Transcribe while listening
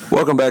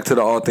Welcome back to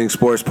the All Things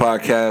Sports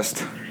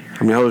Podcast.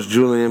 I'm your host,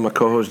 Julian. My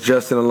co-host,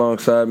 Justin,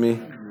 alongside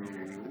me.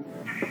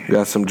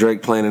 Got some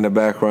Drake playing in the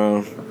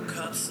background.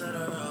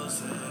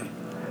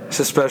 It's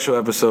a special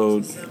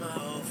episode.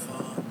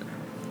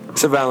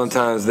 It's a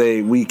Valentine's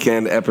Day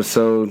weekend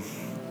episode.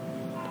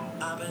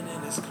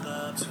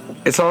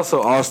 It's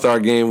also All-Star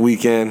Game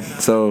weekend,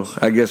 so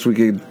I guess we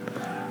could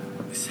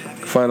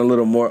find a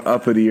little more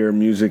uppitier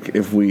music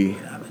if we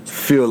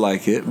feel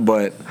like it.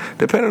 But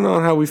depending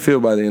on how we feel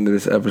by the end of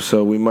this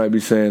episode, we might be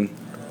saying,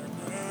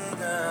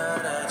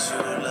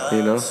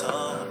 you know,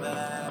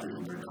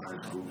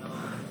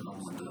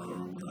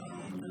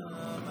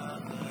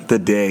 The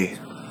Day.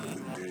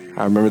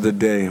 I remember The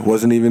Day.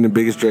 Wasn't even the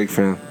biggest Drake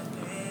fan.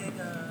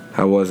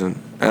 I wasn't.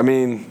 I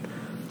mean,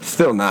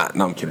 still not.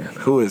 No, I'm kidding.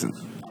 Who isn't?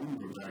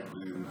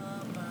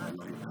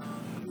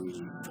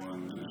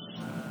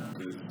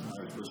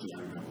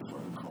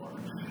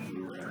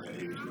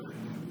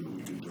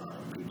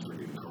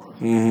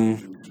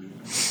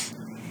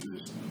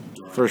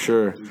 For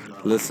sure.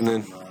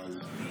 Listening.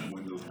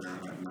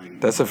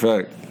 That's a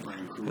fact.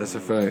 That's a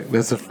fact.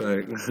 That's a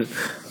fact.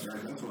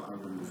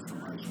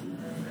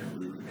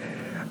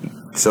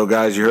 So,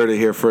 guys, you heard it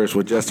here first.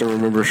 What Justin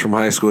remembers from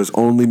high school, his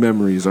only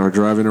memories are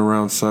driving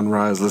around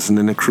Sunrise,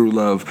 listening to Crew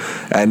Love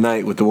at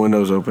night with the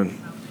windows open.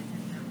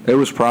 It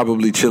was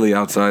probably chilly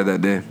outside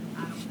that day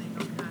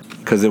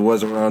because it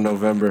was around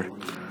November.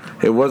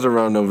 It was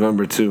around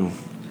November, too.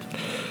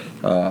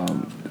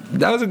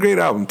 That was a great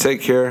album.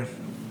 Take Care.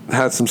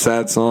 Had some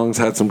sad songs,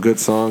 had some good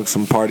songs,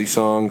 some party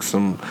songs,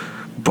 some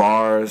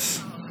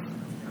bars,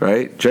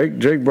 right?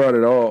 Drake brought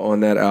it all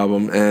on that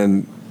album,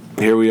 and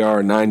here we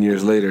are 9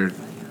 years later,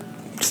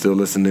 still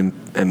listening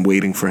and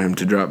waiting for him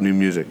to drop new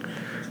music.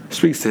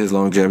 Speaks to his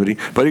longevity.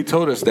 But he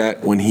told us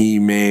that when he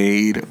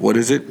made, what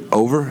is it,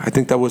 Over? I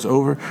think that was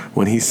Over.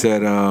 When he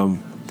said,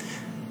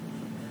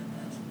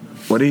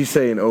 what did he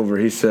say in Over?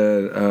 He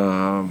said,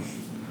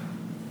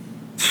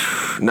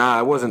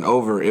 nah, it wasn't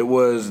Over. It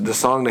was the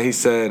song that he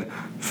said,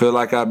 feel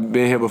like I've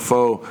been here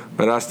before,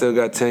 but I still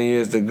got 10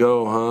 years to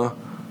go, huh?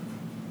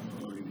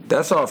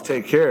 That's off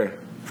Take Care.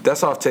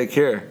 That's off Take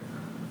Care.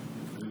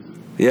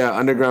 Yeah,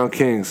 Underground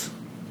Kings.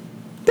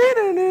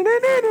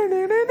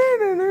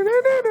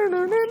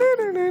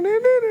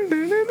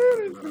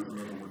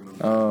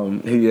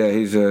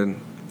 He said,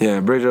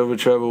 Bridge Over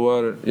Troubled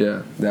Water.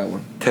 Yeah, that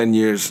one. 10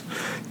 years.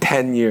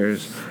 10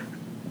 years.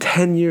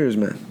 10 years,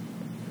 man.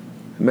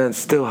 Man's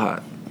still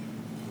hot.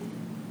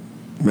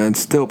 Man's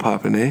still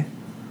popping, eh?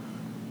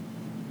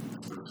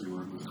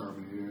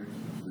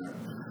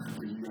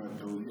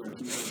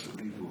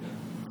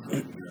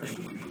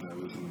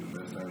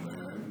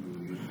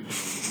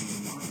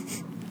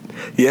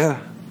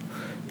 Yeah,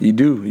 you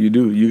do.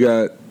 You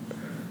got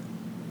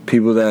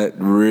people that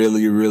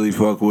really, really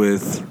fuck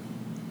with,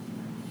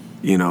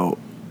 you know,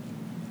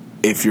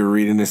 if you're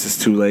reading this, it's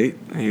too late.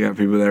 You got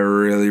people that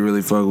really,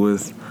 really fuck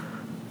with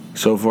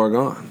So Far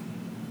Gone.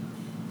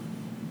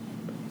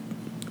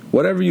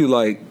 Whatever you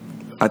like,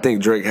 I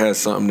think Drake has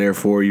something there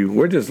for you.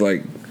 We're just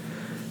like,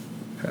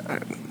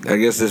 I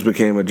guess this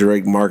became a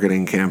Drake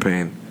marketing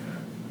campaign.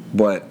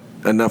 But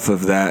enough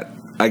of that.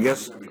 I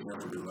guess.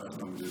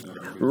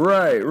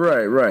 Right.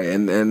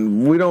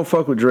 And we don't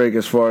fuck with Drake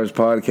as far as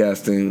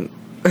podcasting.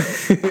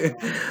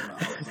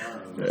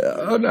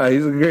 Oh no,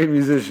 he's a great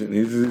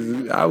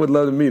musician. I would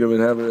love to meet him and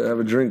have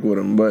a drink with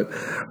him. But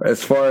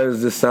as far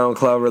as the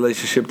SoundCloud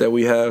relationship that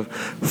we have,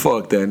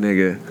 fuck that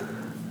nigga.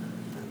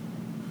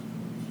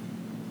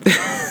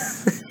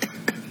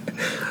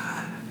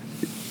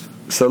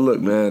 So look,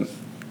 man,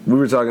 we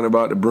were talking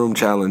about the Broom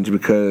challenge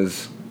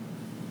because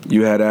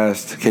you had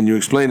asked, can you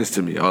explain this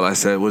to me? All I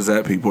said was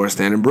that people are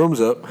standing brooms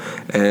up,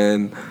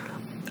 and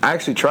I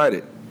actually tried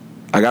it.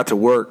 I got to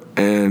work,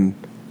 and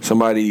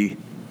somebody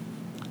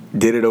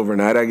did it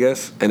overnight, I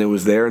guess, and it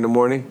was there in the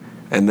morning,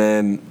 and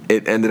then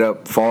it ended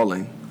up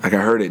falling. Like,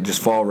 I heard it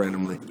just fall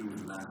randomly.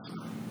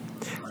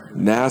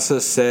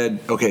 NASA said,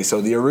 okay,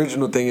 so the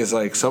original thing is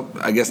like,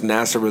 I guess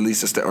NASA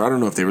released a statement, or I don't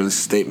know if they released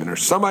a statement, or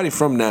somebody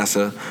from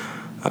NASA,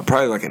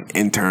 probably like an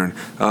intern,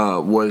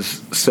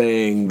 was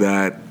saying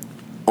that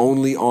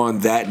only on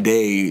that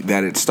day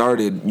that it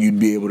started, you'd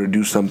be able to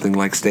do something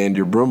like stand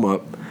your broom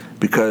up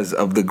because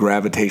of the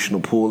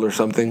gravitational pull or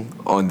something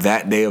on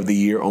that day of the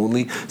year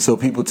only. So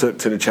people took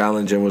to the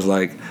challenge and was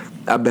like,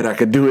 I bet I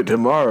could do it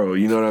tomorrow.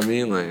 You know what I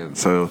mean? Like,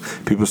 so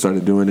people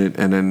started doing it,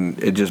 and then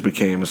it just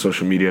became a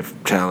social media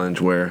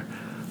challenge where,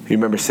 you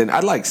remember,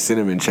 I like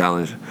Cinnamon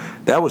Challenge.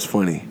 That was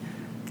funny.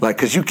 Like,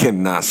 because you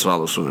cannot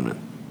swallow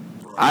cinnamon.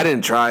 I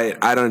didn't try it.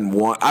 I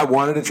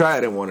wanted to try it. I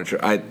didn't want to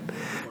try it.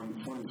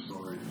 Funny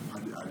story.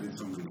 I did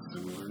something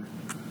similar.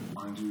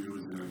 Mind you, it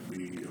was going to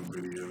be a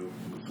video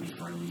with some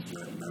friends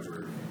that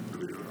never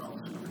videoed out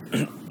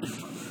cinnamon.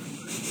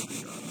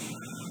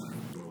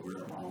 So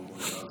we're at my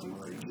homeboy's house and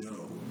we're like, yo,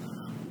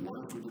 what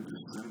if we did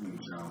this cinnamon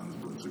challenge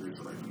but took it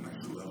to like the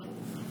next level?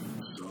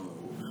 So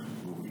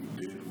what we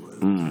did was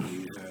we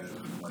had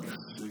like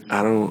 6.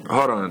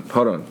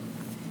 Hold on.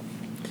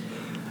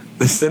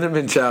 The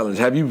Cinnamon Challenge.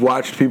 Have you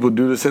watched people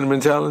do the Cinnamon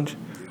Challenge?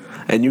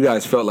 and you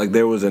guys felt like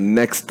there was a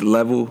next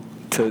level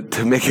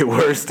to make it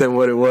worse than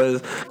what it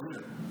was.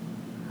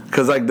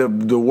 Because, like,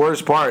 the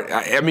worst part,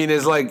 I mean,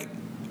 is like,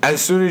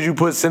 as soon as you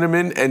put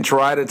cinnamon and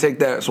try to take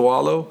that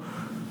swallow,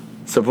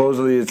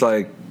 supposedly it's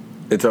like,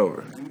 it's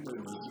over.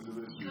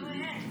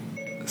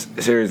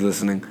 Siri's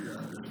listening.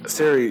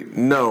 Siri,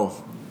 no.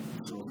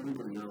 So if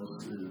anybody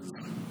else is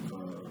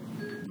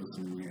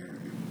listening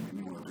and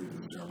you want to take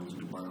this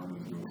challenge, by all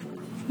means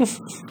go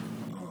for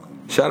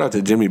it. Shout out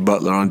to Jimmy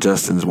Butler on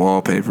Justin's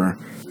wallpaper.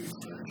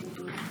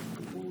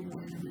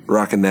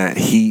 Rocking that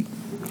Heat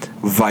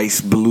Vice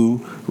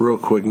Blue. Real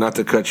quick, not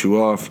to cut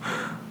you off.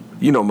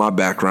 You know my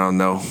background,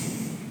 though.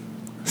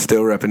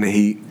 Still repping the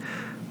Heat.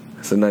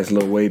 It's a nice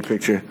little Wade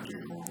picture.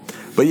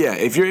 But yeah,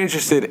 if you're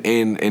interested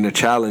in a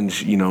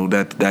challenge, you know,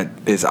 that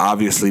is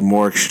obviously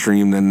more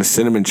extreme than the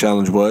cinnamon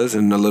challenge was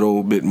and a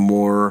little bit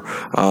more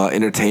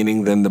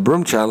entertaining than the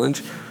broom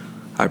challenge,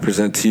 I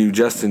present to you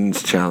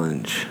Justin's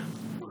challenge.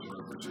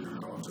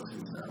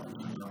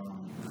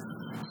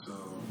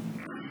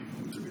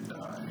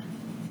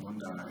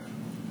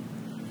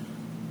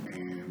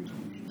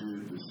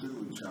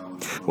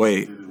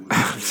 Wait,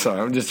 sorry,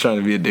 I'm just trying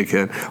to be a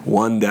dickhead.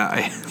 One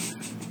die.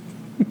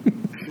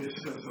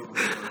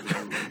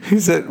 You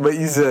said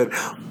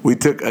we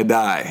took a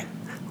die.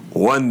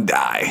 One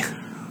die.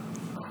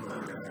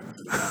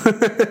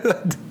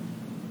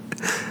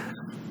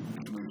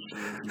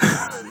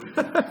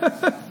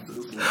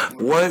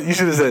 One. You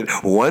should have said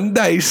one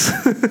dice.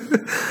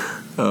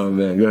 Oh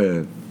man, go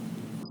ahead.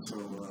 So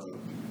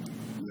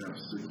we have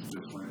 6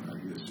 different, I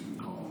guess you can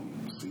call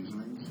them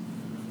seasonings.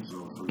 So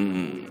for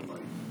example,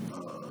 like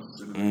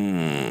cinnamon, onion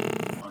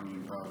powder,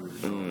 garlic powder,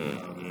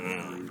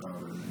 curry powder.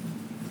 Ew.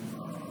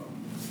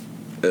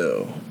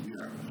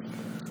 Yeah,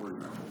 for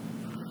example.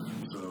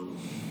 So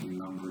we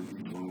number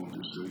each one 1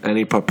 through 6.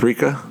 Any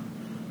paprika I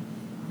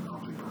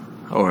don't think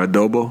paprika. or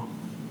adobo?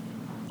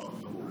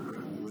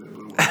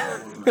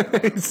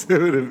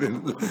 It would have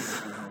been.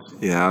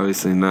 Yeah,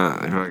 obviously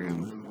not. If I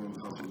can.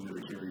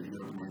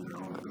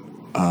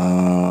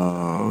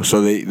 Oh,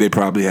 so they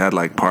probably had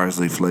like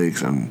parsley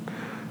flakes and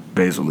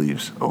basil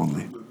leaves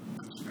only.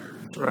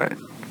 Right.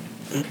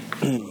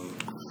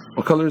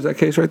 What color is that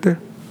case right there?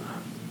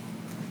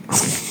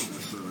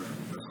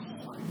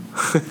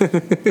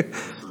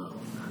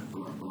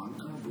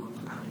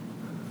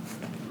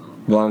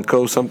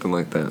 Blanco, something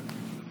like that.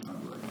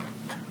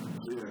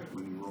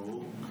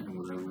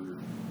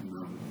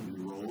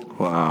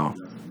 Wow.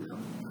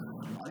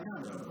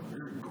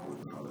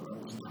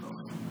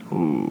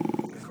 Ooh.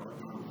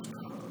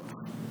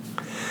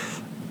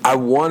 I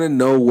want to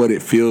know what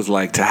it feels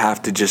like to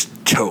have to just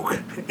choke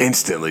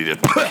instantly.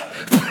 Just.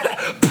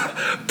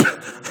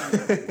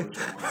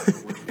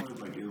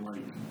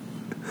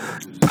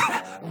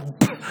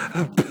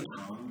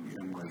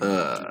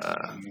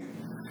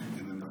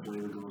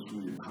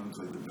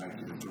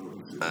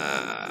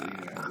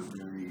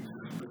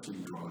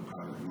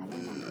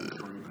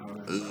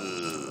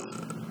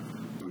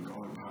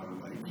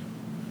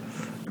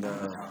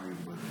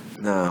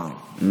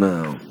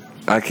 No.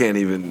 I can't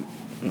even.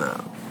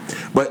 No.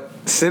 But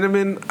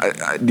cinnamon,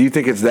 do you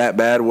think it's that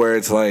bad where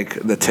it's like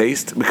the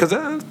taste? Because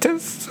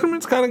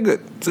cinnamon's kind of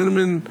good.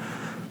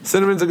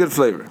 Cinnamon's a good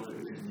flavor.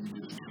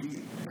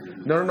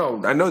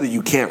 No. I know that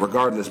you can't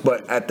regardless,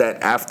 but at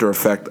that after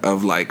effect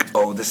of like,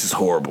 oh, this is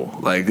horrible.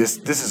 Like, this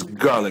is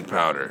garlic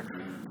powder.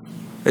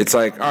 It's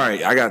like, all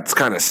right, I got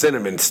kind of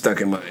cinnamon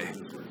stuck in my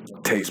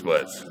taste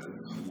buds.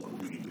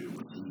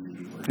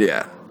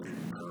 Yeah.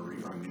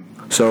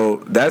 So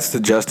that's the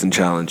Justin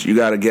challenge. You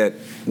got to get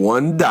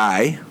one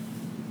die,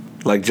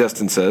 like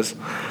Justin says.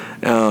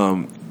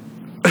 You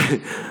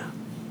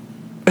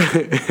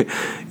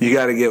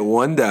got to get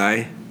one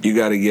die. You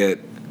got to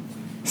get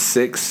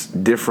 6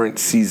 different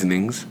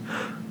seasonings.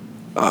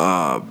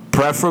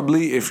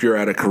 Preferably, if you're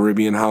at a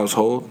Caribbean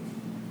household,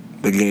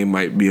 the game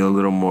might be a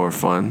little more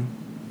fun.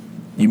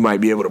 You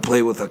might be able to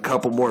play with a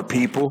couple more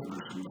people.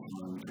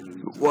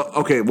 Well,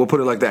 okay, we'll put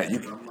it like that.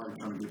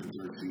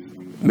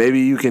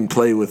 Maybe you can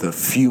play with a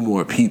few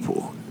more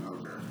people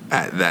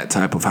at that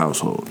type of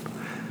household.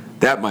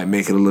 That might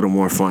make it a little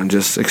more fun,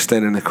 just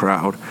extending the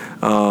crowd.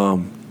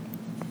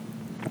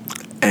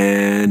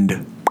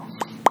 And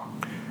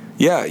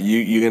yeah,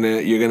 you're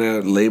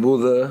gonna label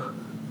the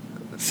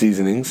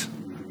seasonings.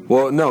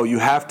 Well, no, you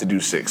have to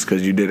do 6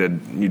 because you're doing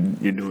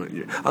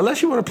it.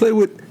 Unless you want to play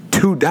with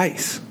 2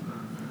 dice,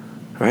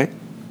 right?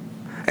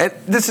 And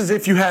this is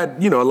if you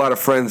had, a lot of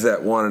friends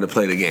that wanted to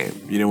play the game.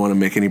 You didn't want to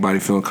make anybody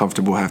feel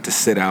uncomfortable, have to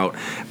sit out,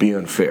 be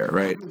unfair,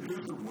 right?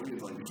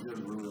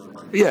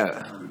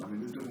 Yeah.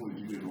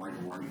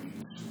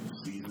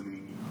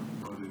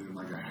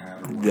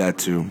 That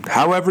too.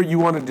 However you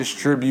want to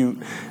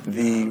distribute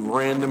the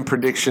random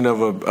prediction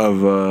of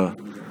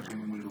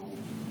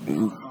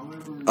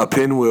a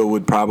pinwheel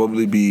would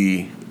probably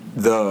be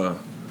the,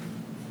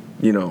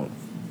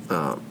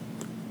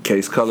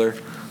 case color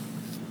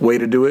way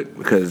to do it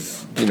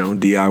because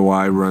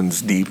DIY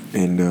runs deep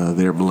in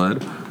their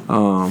blood,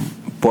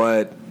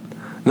 but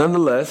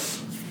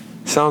nonetheless,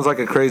 Sounds like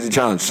a crazy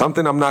challenge.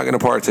 Something I'm not going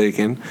to partake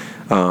in.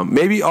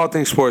 Maybe All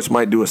Things Sports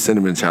might do a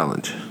cinnamon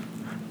challenge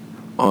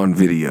on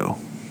video.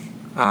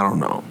 I don't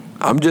know.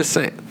 I'm just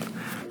saying.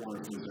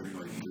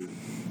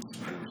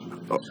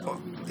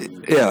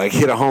 Yeah, like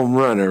hit a home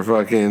run or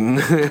fucking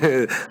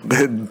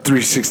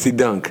 360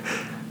 dunk.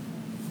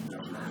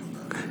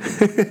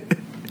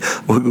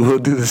 We'll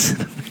do this.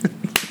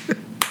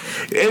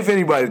 If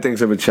anybody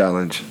thinks of a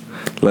challenge,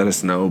 let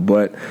us know.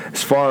 But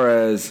as far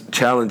as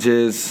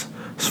challenges,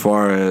 as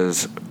far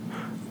as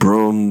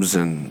brooms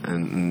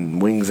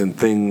and wings and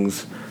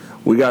things,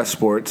 we got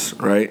sports,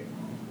 right?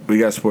 We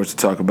got sports to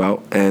talk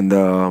about. And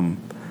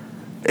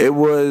it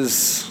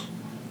was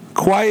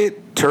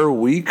quieter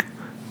week.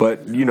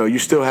 But, you know, you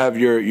still have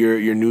your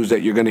news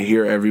that you're going to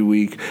hear every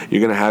week. You're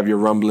going to have your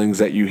rumblings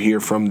that you hear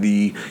from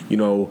the,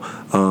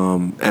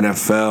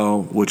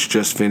 NFL, which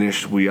just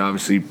finished. We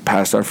obviously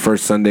passed our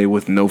first Sunday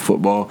with no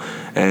football,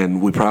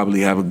 and we probably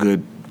have a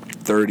good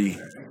 30.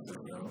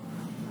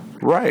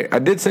 Right. I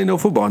did say no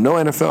football. No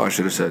NFL, I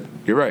should have said.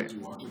 You're right.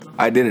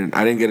 I didn't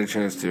get a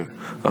chance to.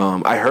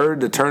 I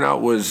heard the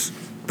turnout was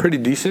pretty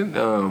decent.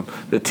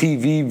 The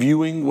TV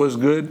viewing was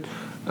good.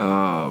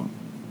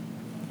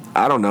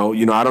 I don't know.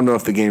 I don't know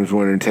if the games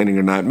were entertaining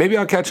or not. Maybe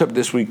I'll catch up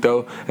this week,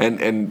 though,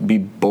 and be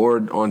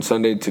bored on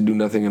Sunday to do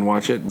nothing and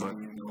watch it. But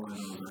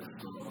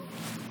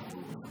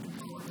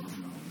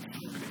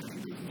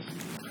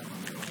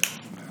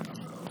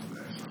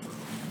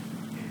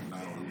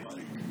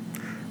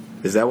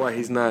is that why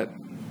he's not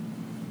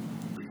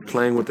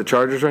playing with the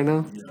Chargers right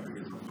now?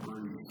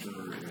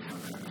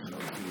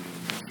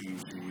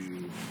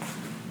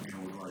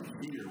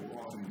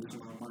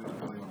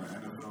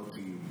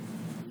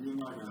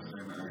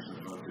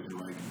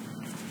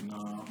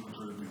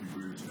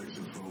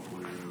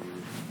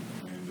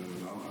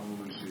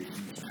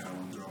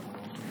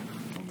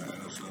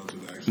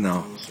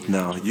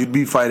 No. You'd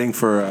be fighting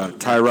for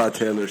Tyrod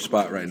Taylor's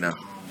spot right now.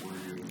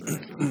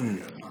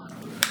 And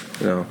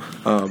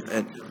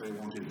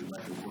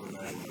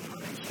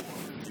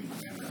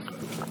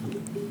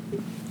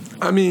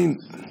I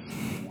mean,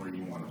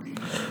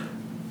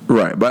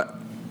 right, but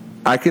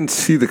I can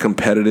see the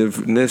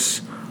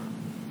competitiveness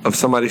of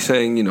somebody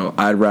saying,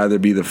 I'd rather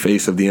be the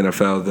face of the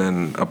NFL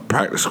than a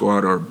practice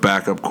squad or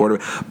backup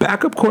quarterback.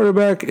 Backup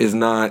quarterback is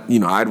not,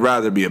 I'd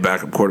rather be a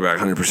backup quarterback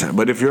 100%.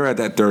 But if you're at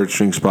that third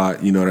string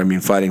spot, you know what I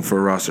mean, fighting for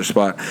a roster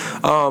spot,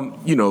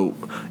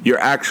 you're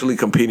actually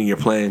competing, you're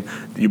playing,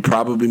 you're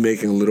probably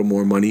making a little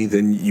more money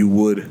than you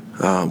would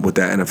with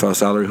that NFL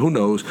salary. Who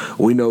knows?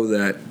 We know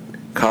that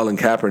Colin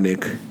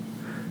Kaepernick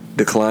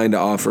declined the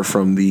offer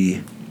from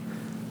the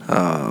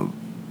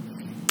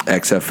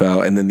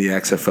XFL, and then the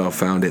XFL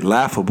found it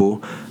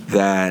laughable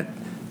that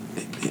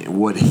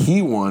what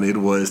he wanted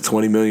was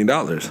 $20 million.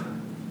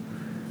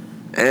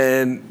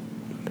 And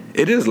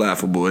it is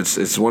laughable.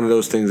 It's one of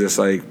those things that's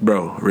like,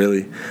 bro,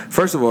 really?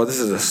 First of all, this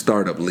is a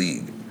startup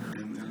league.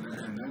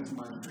 And that's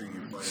my thing.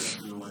 It's like,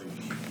 I feel like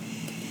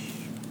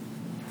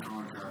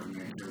Colin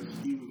Kaepernick,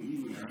 because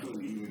even I feel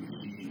like even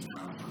he's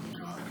kind of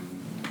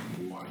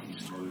forgotten why he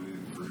started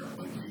it. Forgot,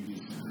 like,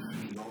 he's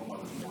all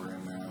about his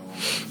brand now.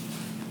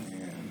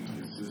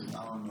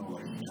 I don't know,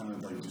 like, kind of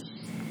like just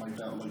like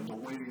that, like the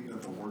way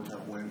that the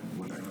workout went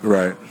when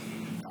right.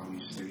 How he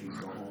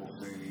staged the whole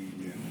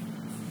thing, and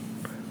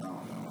I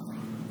don't know. I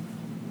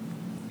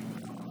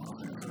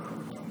think we're done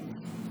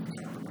with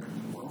Kaepernick.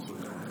 We're also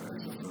done with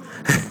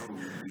XFL.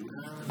 We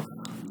have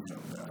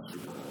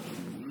basketball.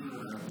 We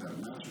have that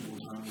magical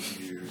time of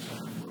year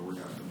where we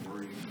have to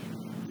break.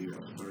 We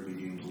have 30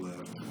 games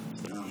left.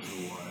 Down to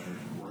the wire.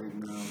 Right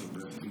now, the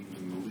best teams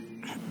in the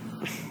league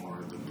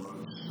are the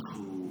Bucks,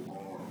 who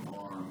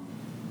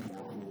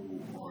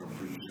are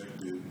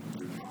projected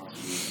to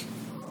possibly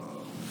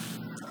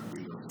be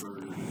the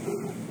third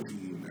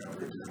team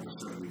ever to have a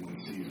 71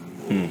 season.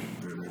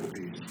 They're their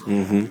pace. They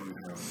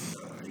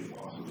have 8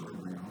 losses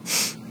right now.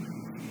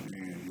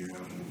 And you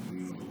have the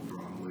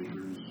LeBron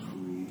Lakers,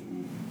 who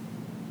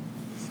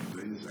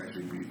they just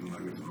actually beat the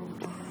Nuggets in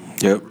overtime.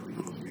 Yep. Really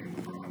close game.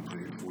 LeBron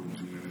played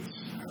 42 minutes.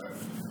 Had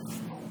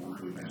a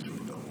really nice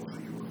triple double. I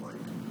think it was like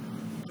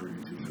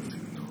 32,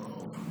 15, and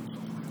 12,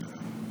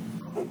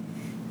 something like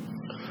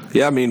that.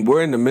 Yeah, I mean,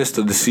 we're in the midst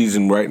of the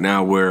season right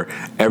now where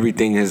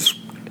everything has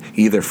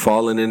either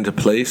fallen into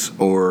place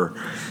or,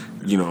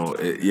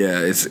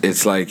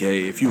 it's like,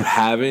 hey, if you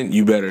haven't,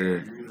 you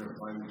better.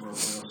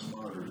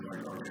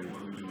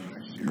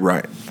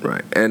 Right.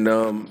 And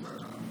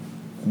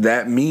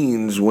that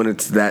means when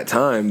it's that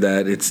time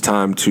that it's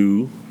time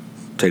to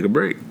take a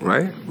break,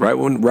 right? Right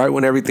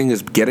when everything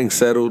is getting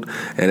settled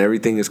and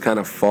everything is kind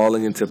of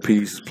falling into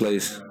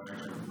place.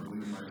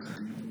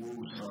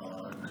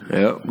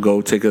 Yep,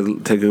 go take a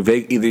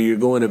either you're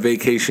going to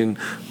vacation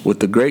with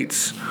the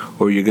greats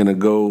or you're gonna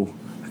go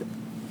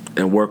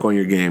and work on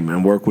your game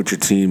and work with your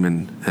team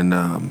and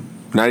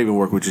not even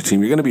work with your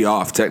team. You're gonna be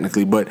off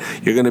technically, but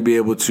you're gonna be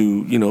able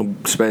to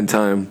spend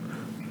time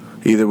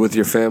either with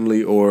your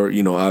family or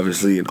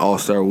obviously an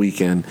all-star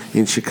weekend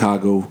in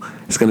Chicago.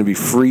 It's gonna be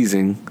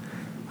freezing.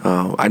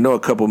 I know a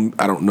couple.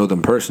 I don't know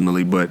them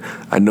personally, but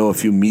I know a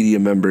few media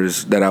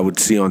members that I would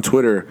see on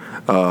Twitter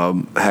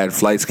had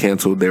flights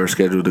canceled. They were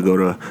scheduled to go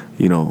to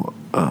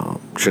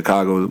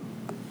Chicago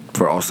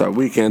for All-Star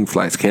Weekend.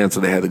 Flights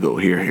canceled. They had to go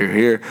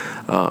here.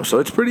 So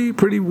it's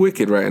pretty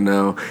wicked right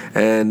now.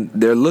 And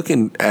they're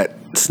looking at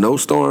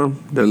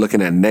snowstorm. They're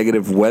looking at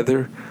negative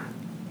weather.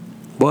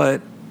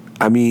 But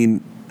I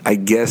mean, I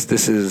guess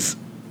this is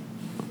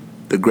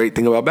the great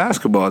thing about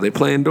basketball. They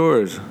play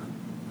indoors,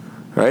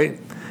 right?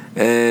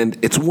 And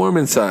it's warm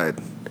inside,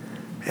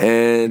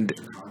 and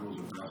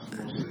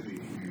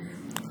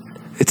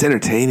it's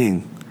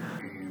entertaining.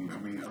 And I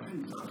mean, I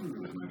think it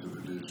was meant to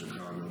do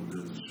Chicago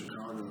because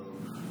Chicago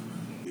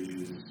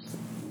is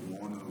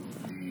one of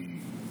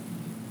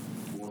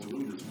it's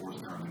really the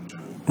sports town in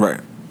general.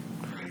 Right.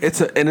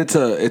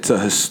 It's a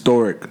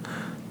historic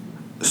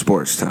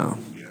sports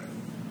town. Yeah.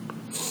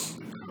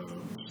 The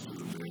Cubs,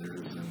 the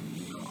Bears,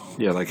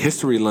 and Yeah, like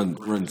history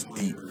runs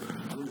deep.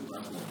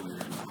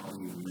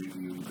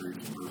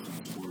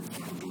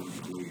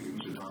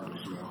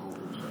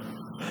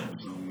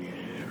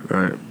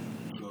 Right.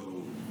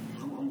 So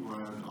I'm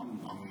glad.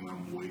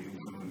 I'm waiting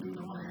for them to do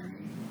the Miami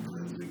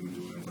because they can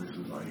do it in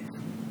places like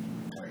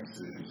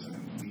Texas and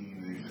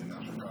Phoenix and now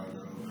Chicago,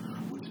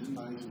 which is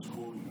nice. It's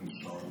cool. In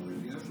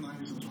Charlotte, yeah, it's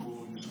nice. It's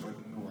cool. You're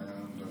spreading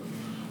around.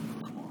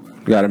 Come on,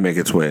 man. Got to make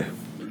its way.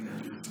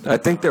 I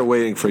think they're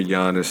waiting for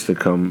Giannis to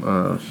come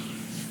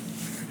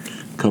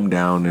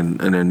down and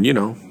then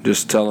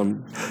just tell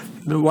him,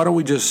 why don't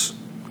we just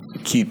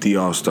keep the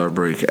All-Star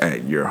break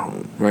at your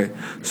home, right?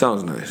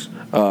 Sounds nice.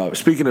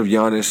 Speaking of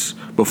Giannis,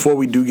 before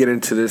we do get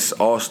into this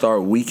All-Star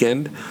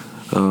weekend,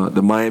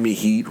 the Miami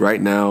Heat right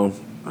now,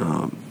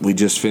 we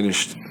just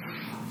finished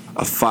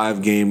a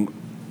 5-game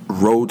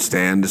road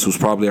stand. This was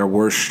probably our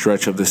worst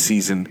stretch of the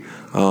season.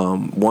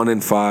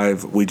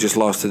 1-5. We just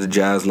lost to the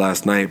Jazz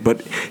last night.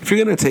 But if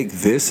you're gonna take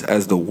this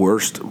as the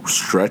worst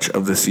stretch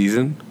of the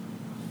season,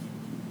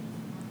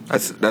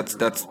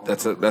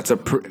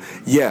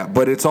 yeah.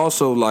 But it's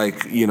also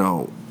like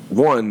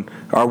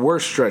our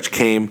worst stretch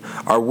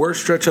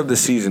of the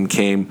season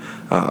came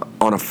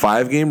on a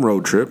 5-game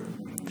road trip,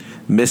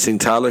 missing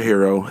Tyler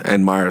Hero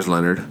and Myers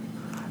Leonard,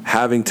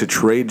 having to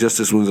trade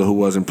Justice Winslow who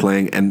wasn't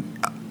playing, and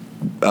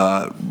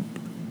I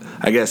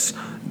guess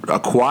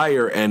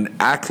acquire and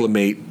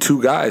acclimate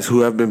 2 guys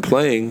who have been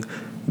playing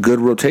good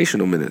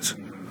rotational minutes.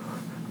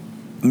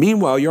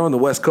 Meanwhile, you're on the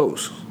West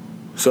Coast.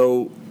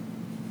 So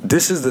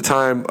this is the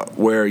time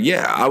where,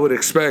 I would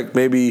expect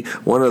maybe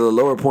one of the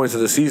lower points of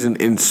the season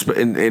in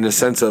a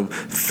sense of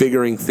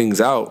figuring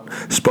things out.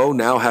 Spo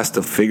now has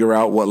to figure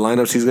out what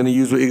lineups he's going to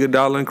use with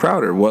Iguodala and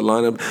Crowder. What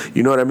lineup,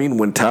 you know what I mean?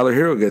 When Tyler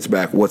Hero gets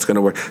back, what's going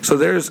to work? So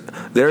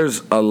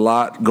there's a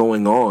lot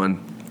going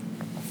on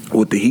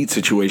with the Heat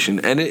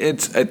situation, and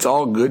it's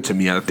all good to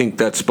me. I think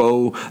that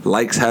Spo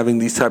likes having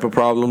these type of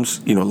problems,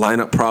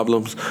 lineup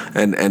problems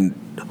and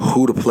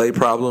who to play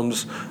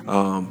problems.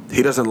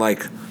 He doesn't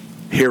like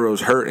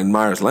Hero's hurt and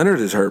Myers Leonard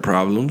is hurt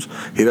problems.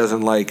 He doesn't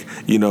like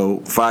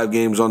 5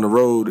 games on the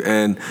road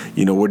and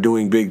we're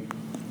doing big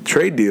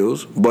trade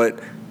deals, but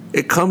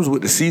it comes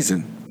with the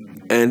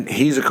season, and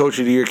he's a Coach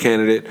of the Year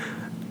candidate.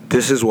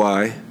 This is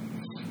why.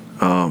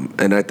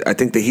 And I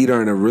think the Heat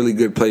are in a really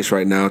good place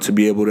right now to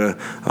be able to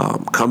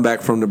come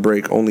back from the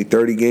break. Only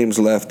 30 games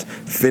left.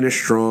 Finish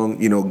strong.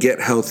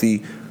 Get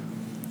healthy.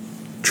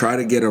 Try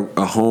to get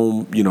a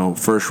home.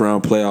 First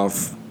round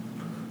playoff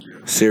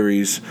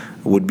series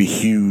would be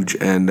huge.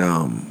 And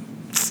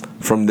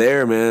from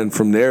there,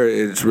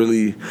 it's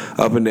really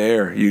up in the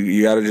air.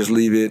 You got to just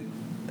leave it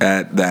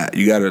at that.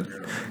 You got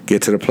to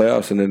get to the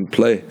playoffs and then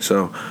play.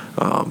 So.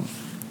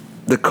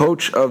 The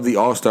coach of the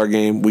All-Star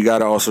game, we got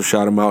to also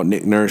shout him out,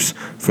 Nick Nurse,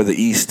 for the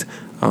East.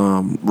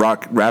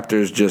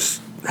 Raptors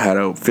just had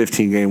a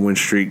 15-game win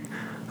streak,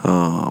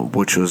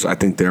 which was, I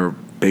think, their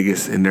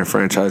biggest in their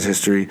franchise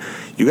history.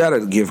 You got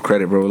to give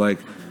credit, bro. Like,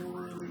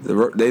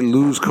 they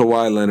lose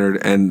Kawhi Leonard,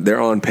 and they're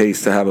on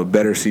pace to have a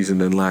better season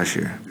than last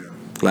year.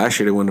 Last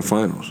year, they won the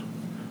finals.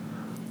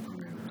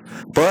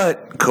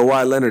 But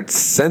Kawhi Leonard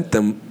sent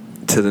them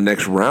to the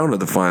next round of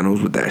the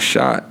finals with that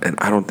shot, and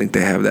I don't think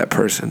they have that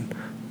person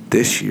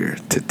this year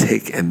to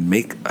take and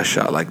make a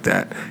shot like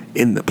that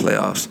in the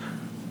playoffs.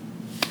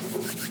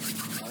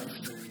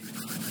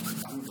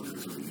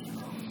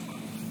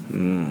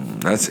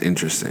 That's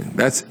interesting.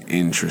 That's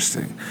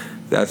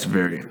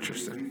very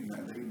interesting.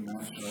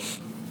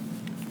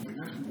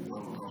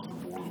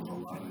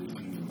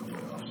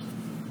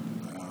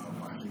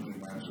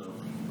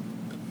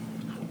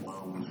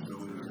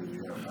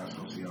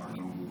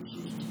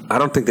 I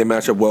don't think they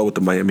match up well with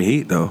the Miami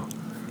Heat, though.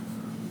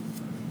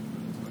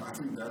 I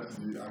think that's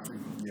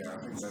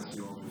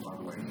the only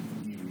like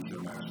even to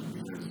match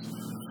because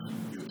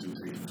you have to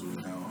take into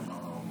account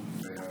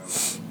they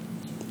have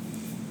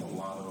a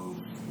lot of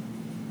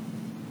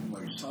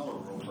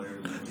solid role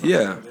players.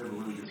 Yeah. They're a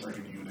really good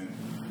second unit,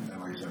 and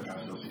like I said,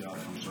 Pascal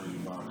Siakam, Serge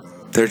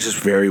Ibaka. They're just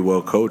very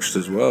well coached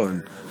as well,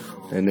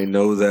 and they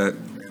know that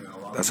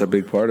that's a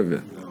big part of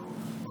it.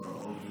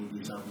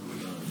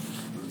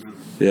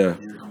 Yeah.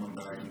 You're coming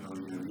back,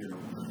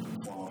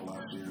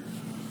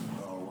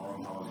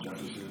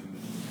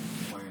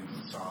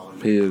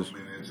 He is.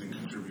 minutes and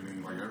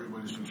contributing. Like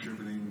everybody's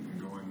contributing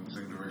and going in the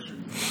same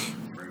direction.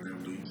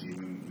 Brandon leads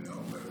even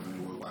better than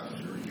he was last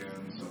year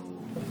again. So,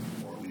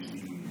 or at least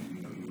even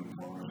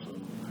more. So,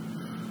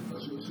 I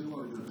see a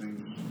lot of good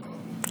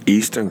things.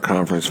 Eastern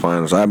Conference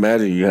Finals. I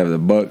imagine you have the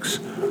Bucks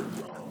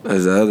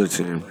as the other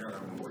team.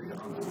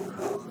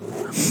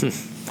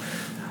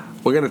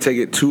 We're gonna take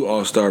it to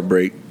All-Star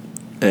break,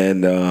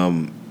 and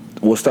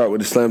we'll start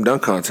with the slam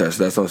dunk contest.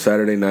 That's on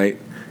Saturday night.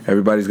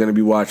 Everybody's gonna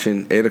be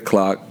watching 8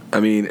 o'clock. I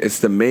mean, it's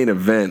the main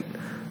event.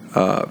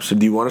 So,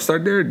 do you want to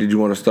start there, or did you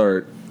want to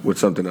start with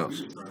something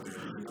else?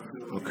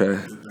 Okay.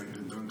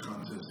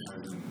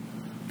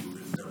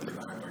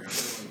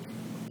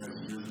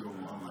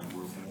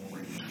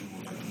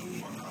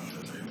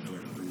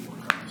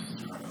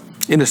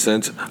 In a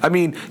sense, I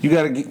mean, you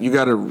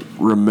gotta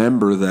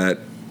remember that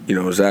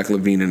Zach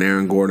LaVine and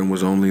Aaron Gordon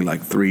was only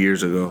like 3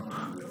 years ago.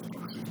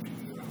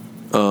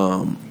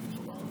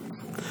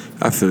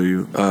 I feel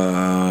you.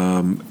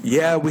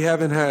 Yeah, we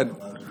haven't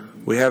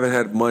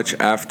had much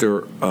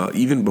after,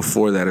 even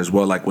before that as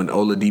well. Like when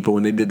Oladipo,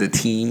 when they did the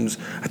teams,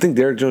 I think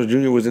Derrick Jones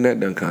Jr. was in that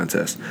dunk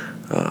contest.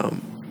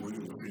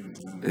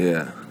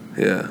 Yeah.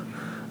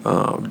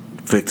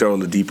 Victor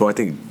Oladipo. I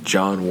think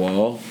John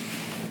Wall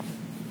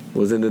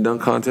was in the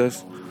dunk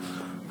contest.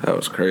 That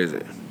was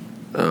crazy.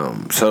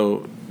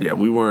 So yeah,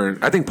 we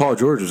weren't. I think Paul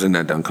George was in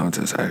that dunk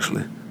contest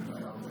actually.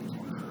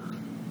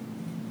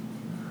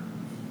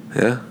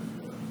 Yeah.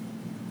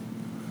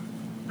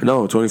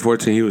 No,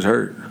 2014 he was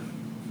hurt.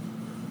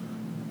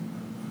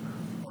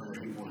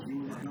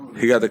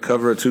 He got the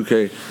cover of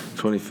 2K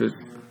 2015.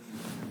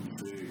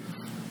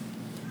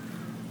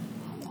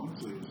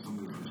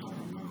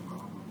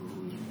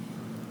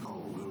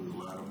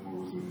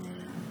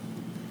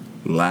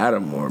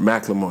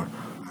 Macklemore.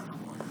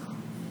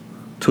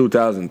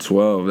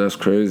 2012. That's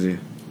crazy.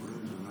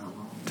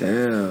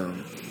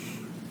 Damn.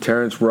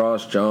 Terrence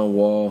Ross, John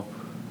Wall,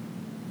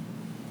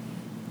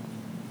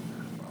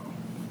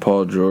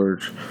 Paul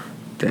George.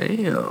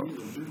 Damn.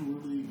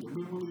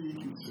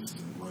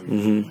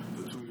 Mm-hmm.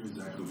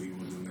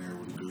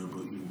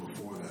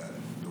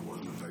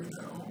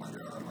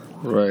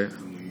 Right.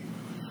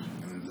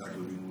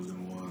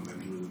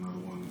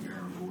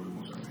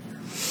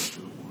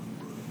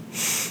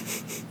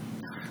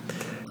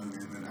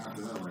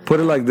 Put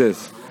it like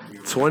this.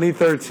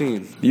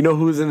 2013. You know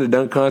who was in the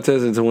dunk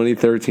contest in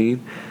 2013?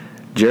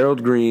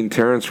 Gerald Green,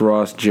 Terrence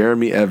Ross,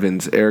 Jeremy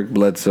Evans, Eric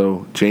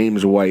Bledsoe,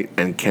 James White,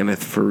 and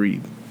Kenneth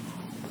Faried.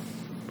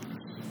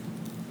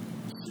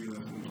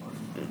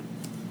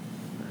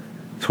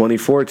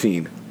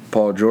 (2014)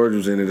 Paul George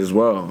was in it as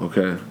well.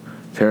 Okay.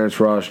 Terrence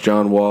Ross,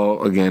 John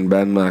Wall, again,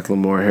 Ben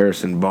McLemore,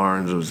 Harrison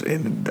Barnes was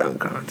in the dunk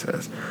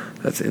contest.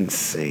 That's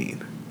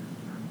insane.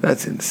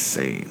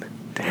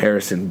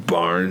 Harrison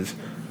Barnes.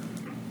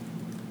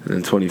 And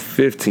then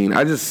 2015,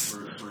 Giannis?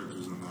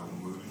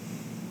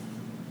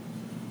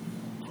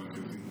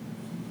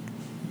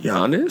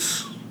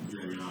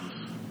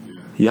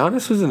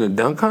 Giannis was in a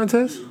dunk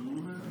contest?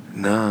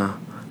 Nah.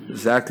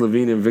 Zach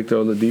LaVine and Victor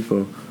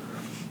Oladipo.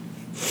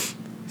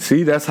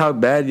 See, that's how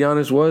bad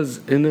Giannis was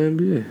in the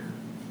NBA.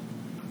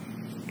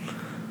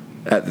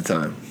 At the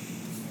time.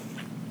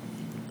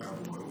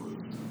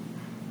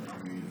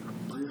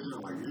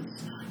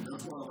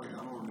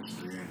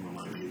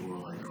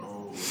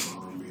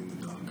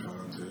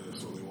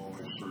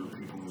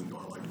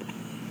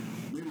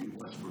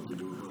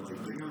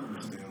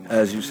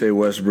 As you say,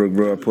 Westbrook,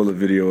 bro, I pull a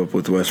video up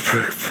with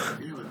Westbrook.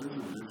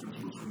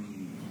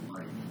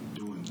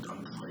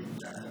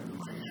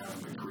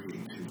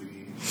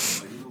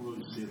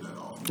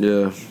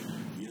 Yeah.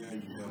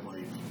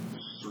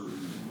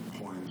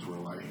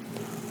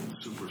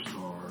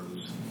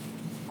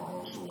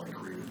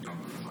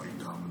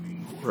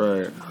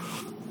 Right.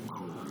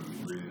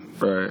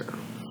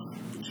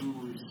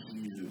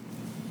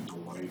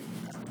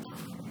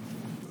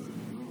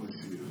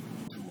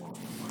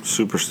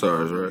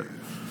 Superstars, right?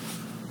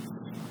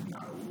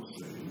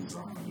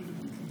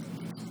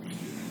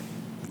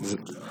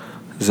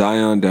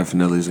 Zion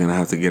definitely is going to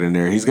have to get in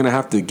there. He's going to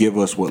have to give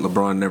us what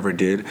LeBron never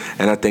did,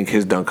 and I think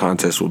his dunk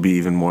contest will be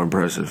even more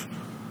impressive.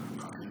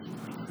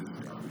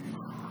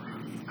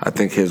 I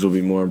think his will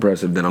be more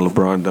impressive than a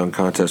LeBron dunk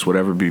contest would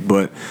ever be.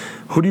 But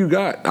who do you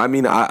got? I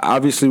mean,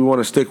 obviously we want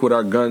to stick with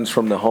our guns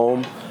from the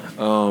home.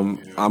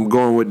 I'm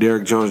going with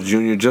Derrick Jones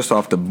Jr. just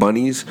off the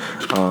bunnies.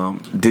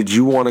 Did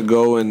you want to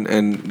go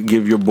and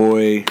give your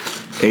boy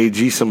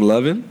AG some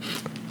loving?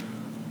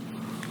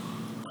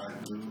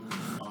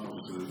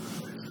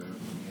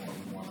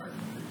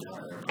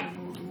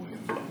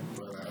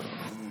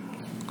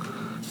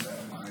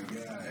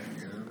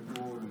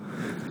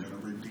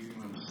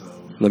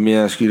 Let me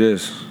ask you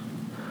this.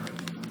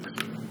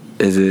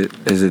 Is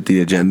it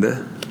the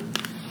agenda?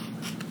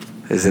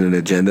 Is it an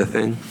agenda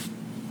thing?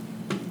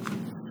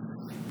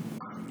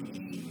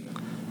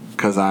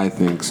 Because I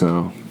think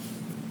so.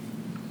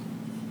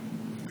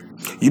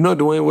 You know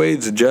Dwayne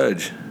Wade's a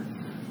judge.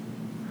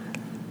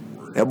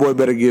 That boy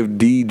better give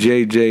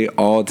DJJ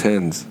all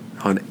 10s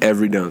on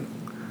every dunk.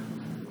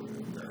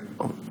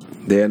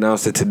 They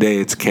announced it today.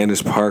 It's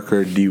Candace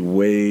Parker, D.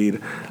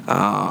 Wade,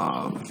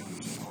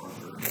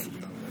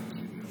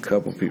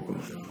 couple people.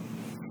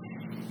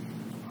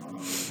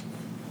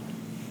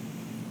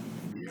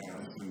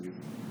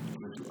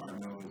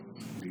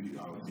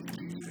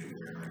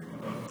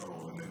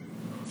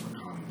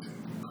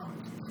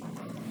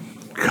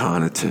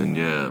 Connaughton,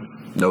 yeah.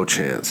 No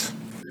chance.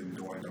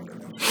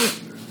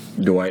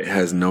 Dwight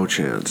has no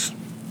chance.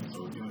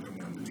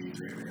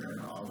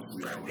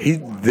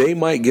 They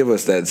might give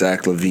us that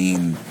Zach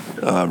LaVine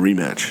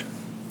rematch.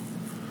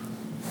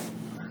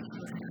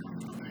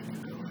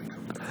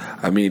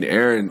 I mean,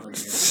 Aaron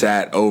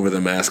sat over the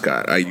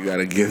mascot. You got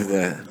to give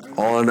that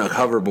on a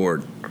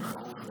hoverboard.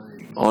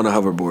 On a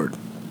hoverboard.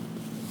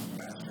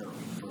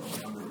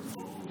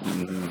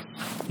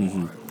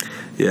 Mm-hmm.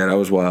 Yeah, that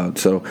was wild.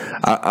 So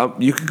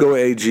you could go with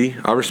AG.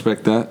 I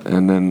respect that.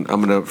 And then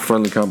I'm going to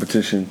friendly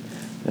competition.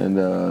 And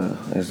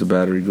as the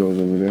battery goes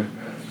over there,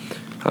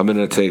 I'm going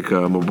to take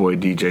my boy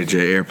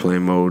DJJ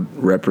Airplane Mode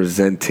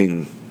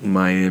representing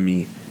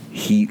Miami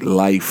Heat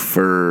life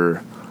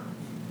for,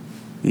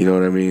 you know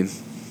what I mean?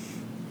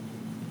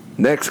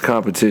 Next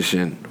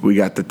competition, we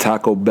got the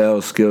Taco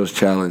Bell Skills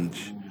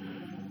Challenge.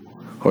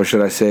 Or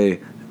should I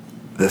say,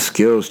 the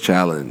Skills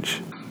Challenge.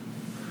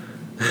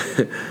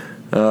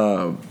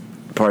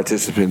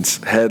 Participants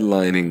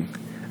headlining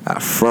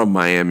from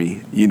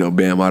Miami. You know,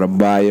 Bam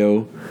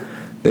Adebayo.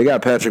 They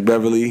got Patrick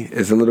Beverly.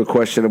 It's a little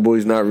questionable.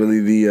 He's not really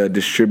the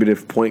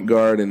distributive point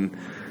guard and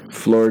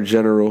floor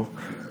general.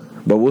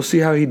 But we'll see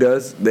how he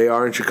does. They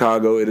are in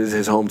Chicago. It is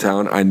his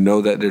hometown. I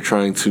know that they're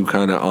trying to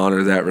kind of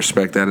honor that,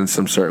 respect that in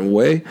some certain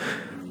way.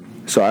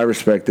 So I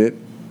respect it.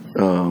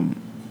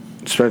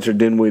 Spencer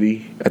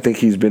Dinwiddie, I think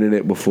he's been in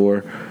it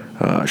before.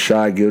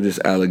 Shai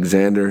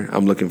Gilgeous-Alexander,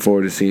 I'm looking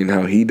forward to seeing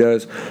how he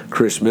does.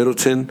 Chris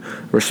Middleton,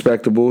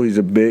 respectable. He's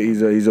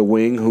a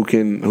wing who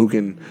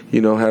can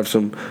have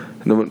some.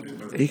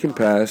 He can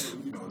pass.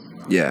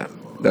 Yeah,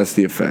 that's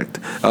the effect.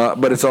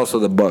 But it's also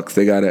the Bucks.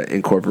 They got to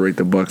incorporate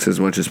the Bucks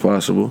as much as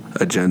possible.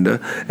 Agenda.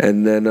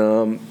 And then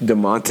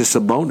Domantas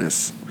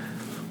Sabonis.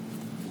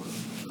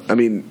 I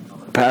mean,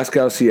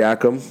 Pascal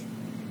Siakam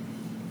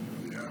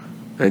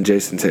and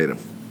Jason Tatum,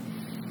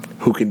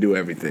 who can do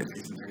everything.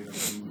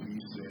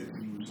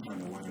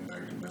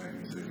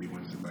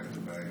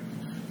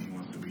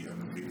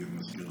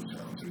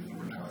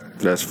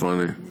 That's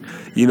funny.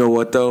 You know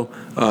what, though?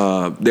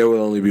 There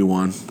will only be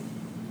one.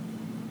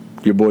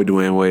 Your boy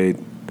Dwayne Wade.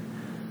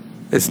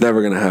 It's never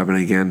going to happen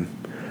again.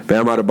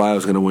 Bam Adebayo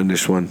is going to win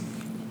this one.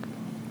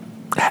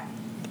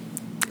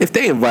 If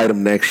they invite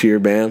him next year,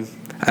 Bam,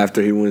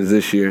 after he wins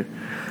this year,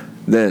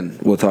 then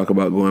we'll talk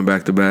about going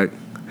back-to-back.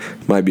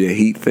 Might be a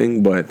Heat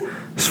thing, but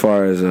as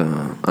far as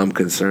I'm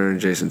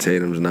concerned, Jason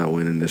Tatum's not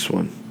winning this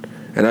one.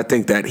 And I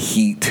think that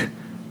Heat,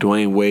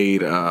 Dwayne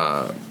Wade,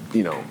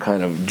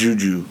 kind of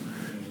juju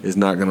is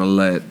not going to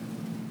let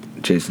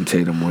Jason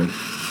Tatum win.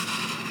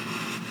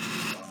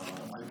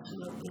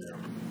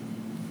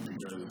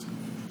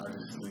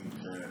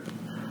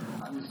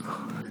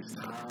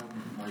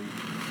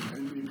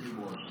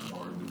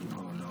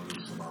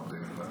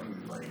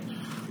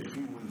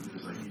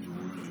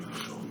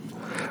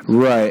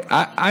 Right.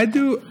 I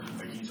do.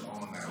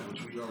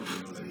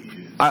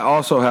 I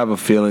also have a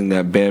feeling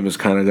that Bam is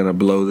kind of going to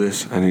blow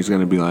this, and he's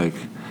going to be like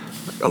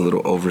a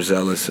little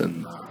overzealous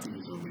and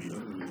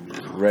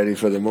ready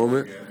for the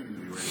moment.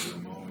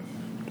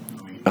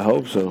 I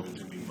hope so.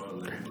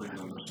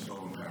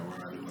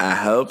 I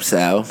hope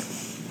so.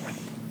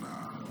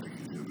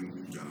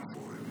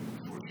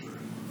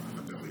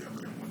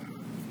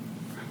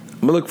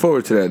 I'm gonna look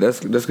forward to that.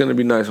 That's gonna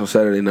be nice on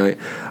Saturday night.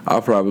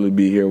 I'll probably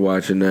be here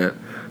watching that.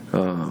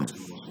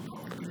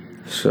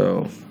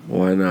 So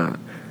why not?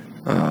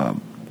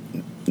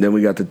 Then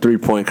we got the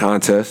 3-point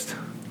contest.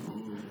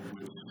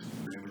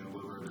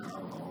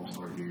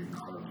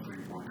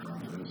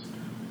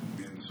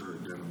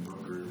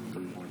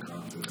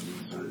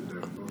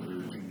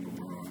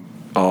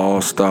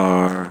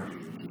 All-star.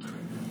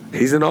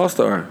 He's an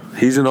all-star.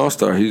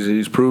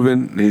 He's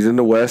proven. He's in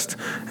the West,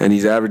 and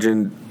he's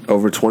averaging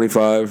over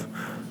 25.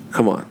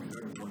 Come on.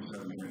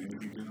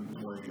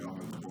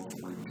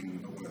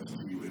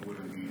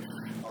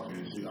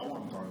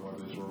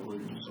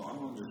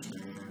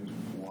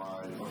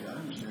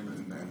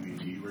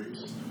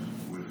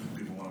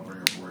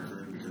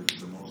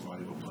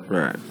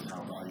 Right.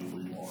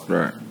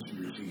 Right.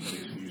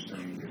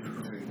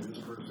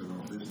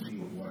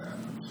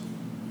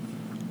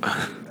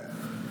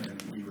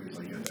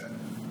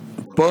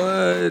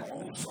 But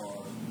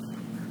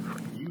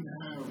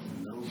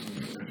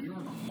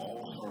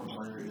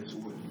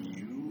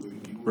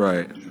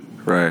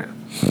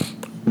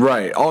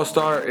right.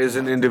 All-Star is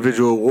an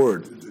individual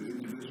award,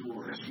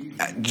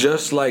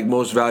 just like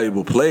Most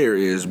Valuable Player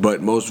is,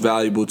 but most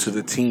valuable to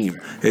the team.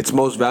 It's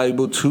most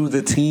valuable to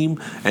the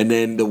team, and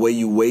then the way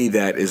you weigh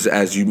that is,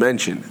 as you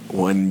mentioned,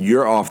 when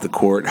you're off the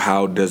court,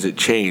 how does it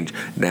change?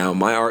 Now,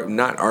 my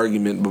not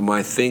argument, but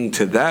my thing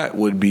to that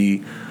would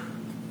be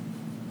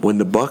when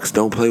the Bucks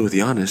don't play with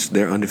Giannis,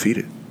 they're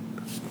undefeated,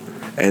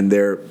 and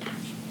they're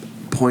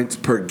points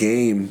per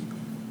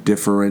game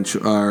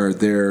differential, or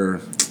their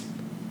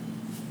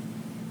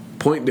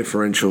point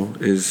differential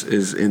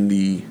is in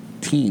the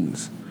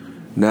teens.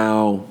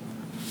 Now,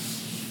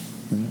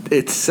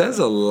 it says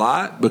a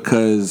lot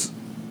because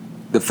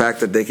the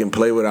fact that they can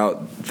play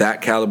without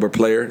that caliber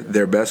player,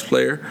 their best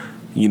player,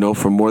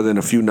 for more than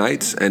a few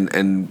nights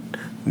and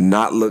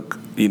not look,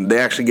 they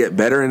actually get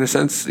better in a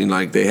sense.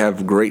 Like they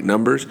have great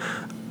numbers.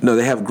 No,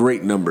 they have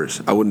great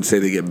numbers. I wouldn't say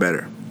they get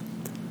better.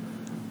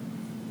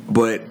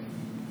 But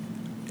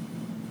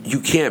you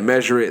can't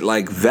measure it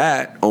like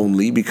that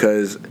only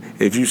because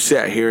if you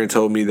sat here and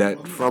told me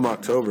that from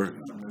October.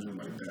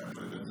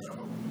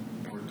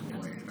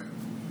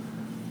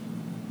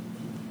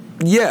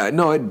 Yeah,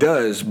 no, it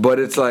does. But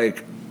it's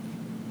like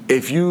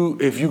if you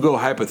go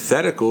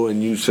hypothetical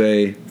and you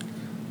say,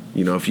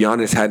 if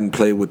Giannis hadn't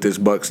played with this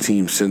Bucks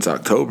team since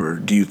October,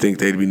 do you think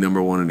they'd be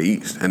number one in the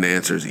East? And the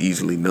answer is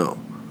easily no.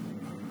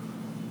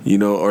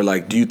 Or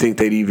like, do you think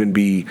they'd even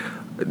be?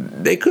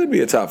 They could be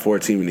a top 4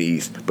 team in the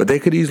East, but they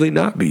could easily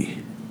not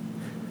be,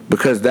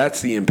 because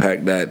that's the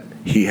impact that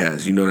he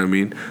has. You know what I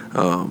mean?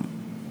 I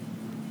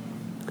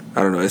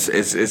don't know.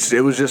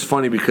 It was just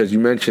funny because you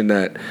mentioned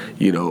that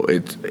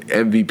it's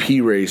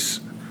MVP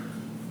race.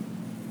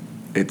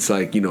 It's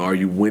like are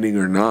you winning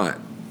or not?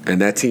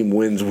 And that team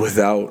wins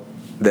without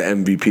the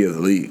MVP of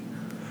the league.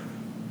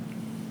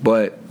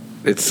 But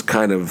it's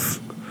kind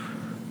of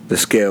the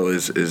scale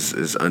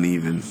is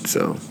uneven.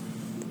 So.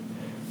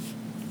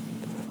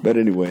 But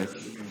anyway.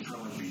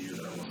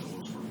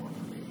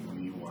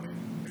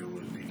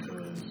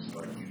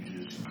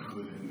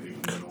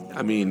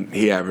 I mean,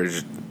 he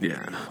averaged,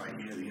 yeah.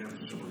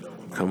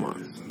 Come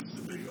on.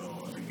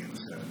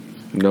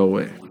 No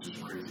way.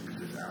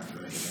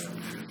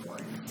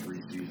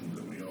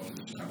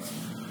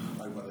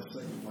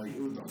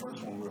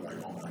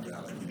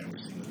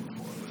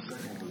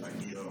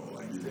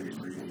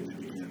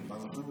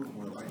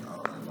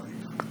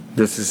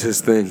 This is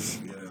his thing.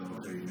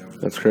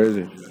 That's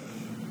crazy.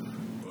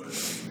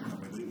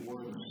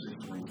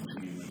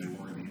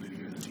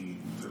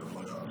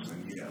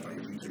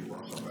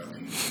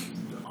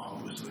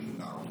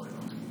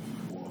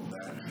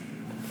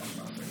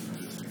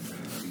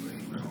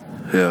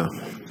 Yeah.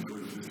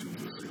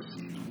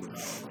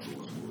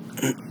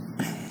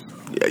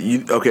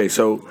 Yeah. Okay.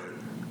 So.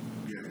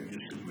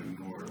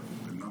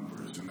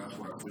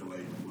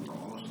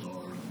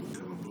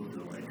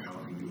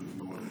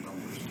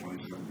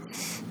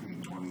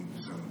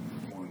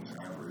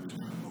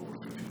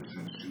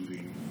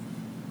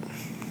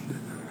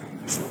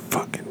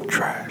 Fucking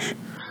trash.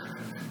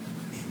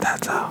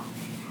 That's how.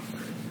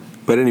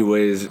 But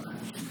anyways,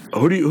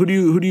 who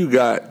do you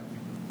got?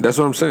 That's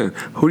what I'm saying.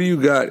 Who do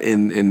you got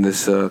in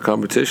this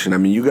competition? I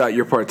mean, you got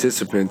your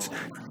participants: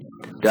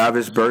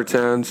 Davis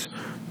Bertans,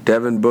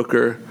 Devin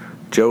Booker,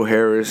 Joe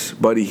Harris,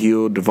 Buddy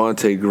Hield,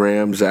 Devontae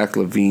Graham, Zach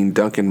LaVine,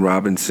 Duncan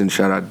Robinson.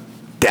 Shout out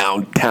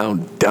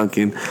downtown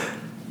Duncan,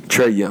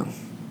 Trae Young,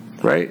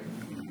 right?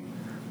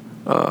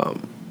 I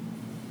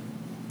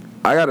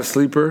got a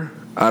sleeper.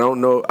 I don't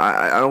know.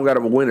 I don't got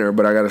a winner,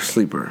 but I got a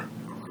sleeper.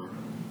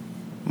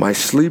 My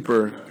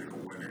sleeper.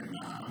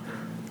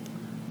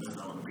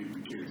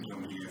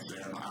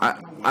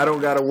 I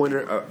don't got a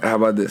winner. How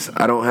about this?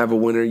 I don't have a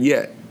winner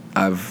yet.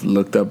 I've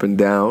looked up and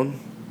down.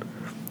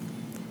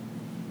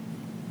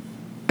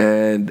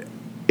 And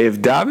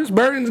if Davis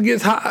Bertans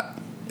gets hot,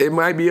 it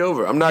might be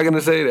over. I'm not going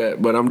to say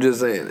that, but I'm just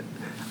saying it.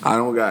 I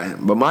don't got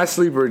him. But my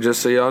sleeper,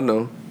 just so y'all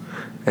know,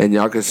 and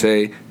y'all can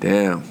say,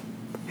 damn,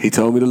 he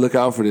told me to look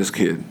out for this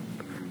kid,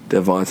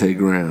 Devontae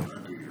Graham.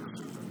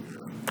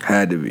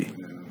 Had to be.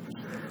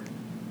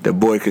 The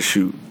boy could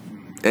shoot.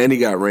 And he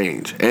got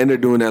range. And they're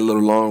doing that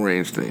little long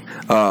range thing.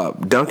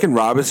 Duncan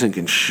Robinson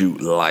can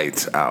shoot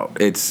lights out.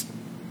 It's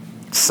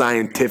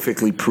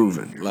scientifically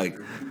proven. Like,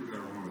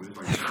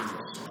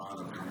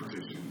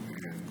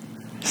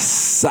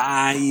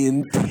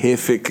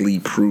 scientifically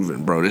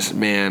proven, bro. This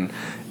man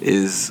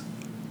is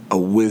a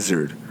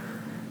wizard.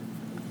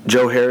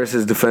 Joe Harris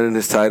is defending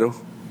his title,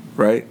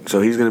 right?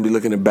 So he's going to be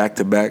looking to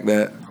back-to-back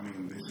that.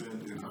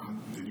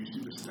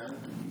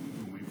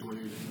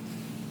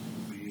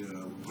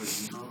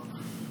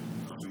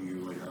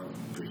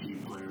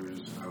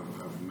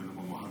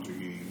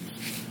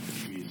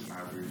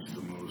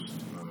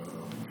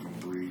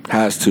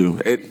 Has to.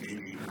 It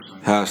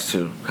has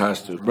to.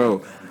 Has to.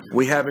 Bro,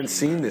 we haven't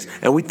seen this.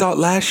 And we thought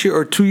last year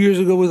or 2 years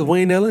ago with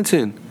Wayne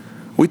Ellington.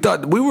 We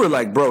were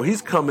like, bro,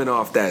 he's coming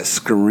off that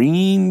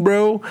screen,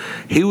 bro.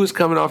 He was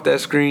coming off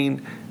that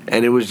screen,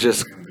 and it was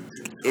just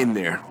in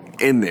there.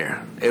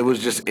 It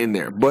was just in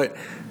there. But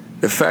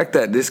the fact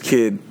that this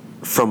kid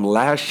from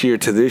last year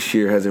to this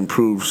year has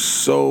improved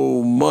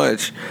so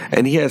much,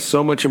 and he has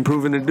so much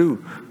improving to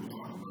do.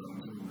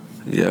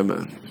 Yeah,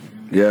 man.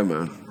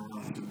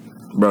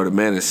 Bro, the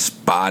man is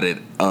spotted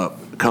up.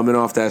 Coming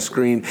off that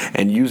screen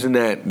and using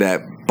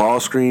that ball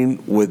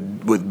screen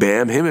with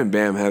Bam. Him and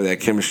Bam have that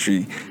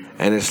chemistry.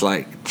 And it's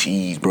like,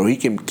 geez, bro,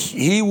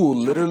 he will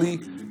literally,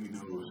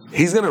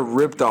 he's going to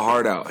rip the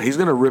heart out. He's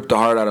going to rip the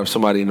heart out of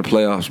somebody in the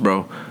playoffs,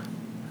 bro.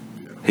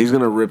 He's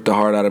gonna rip the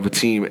heart out of a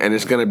team, and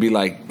it's gonna be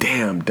like,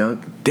 damn,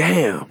 Dunk,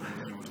 damn.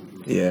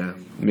 Yeah,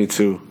 me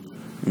too.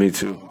 Me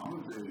too.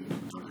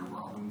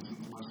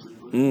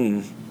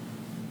 Ooh.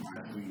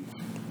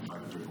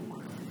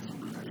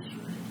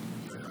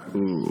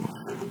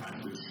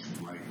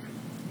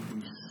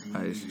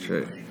 Ice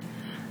Tray.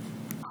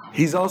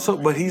 He's also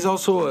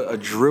a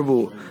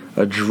dribble.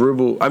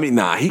 I mean,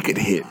 nah, he could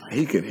hit.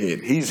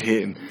 He's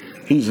hitting.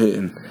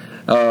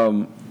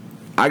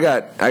 I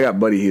got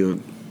Buddy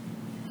Hield.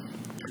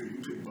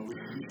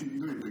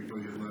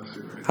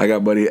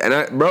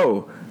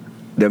 Bro,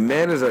 the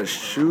man is a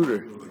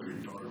shooter.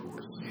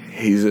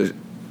 He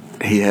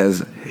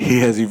has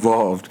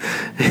evolved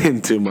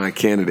into my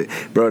candidate.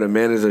 Bro, the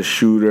man is a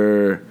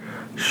shooter.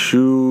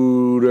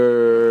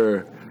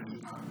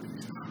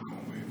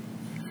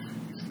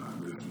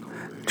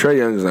 Trae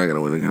Young is not going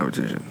to win the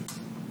competition.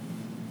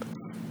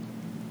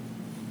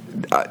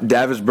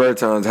 Davis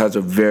Bertans has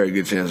a very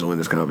good chance to win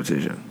this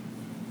competition.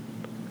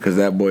 Because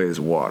that boy is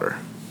water.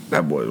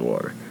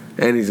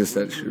 And he's a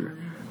set shooter.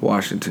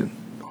 Washington.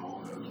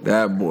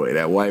 That boy,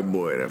 that white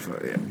boy,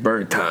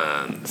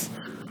 Bertans.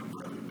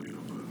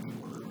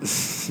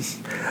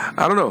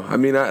 I don't know. I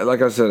mean,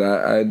 like I said,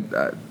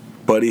 I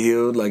Buddy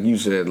Hield, like you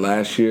said,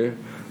 last year.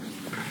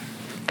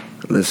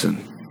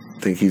 Listen,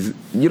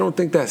 you don't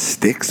think that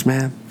sticks,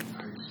 man?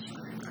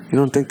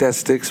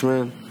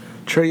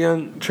 Trae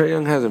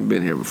Young hasn't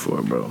been here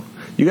before, bro.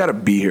 You got to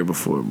be here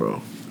before,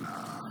 bro.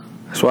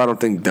 That's why I don't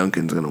think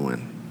Duncan's going to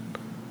win.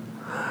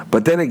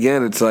 But then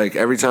again, it's like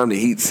every time the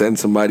Heat send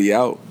somebody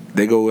out,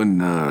 they go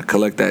and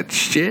collect that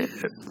shit.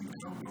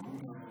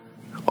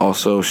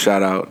 Also,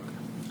 shout out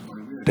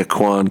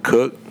Daquan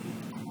Cook,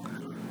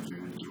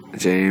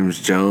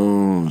 James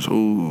Jones.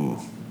 Ooh.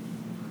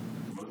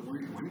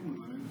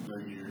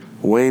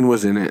 Wayne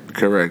was in it,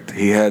 correct.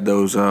 He had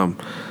those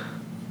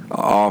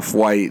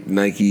off-white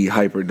Nike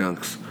Hyper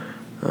Dunks.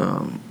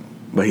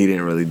 But he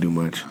didn't really do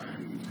much.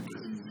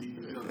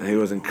 He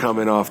wasn't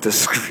coming off the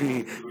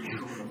screen.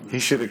 He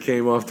should have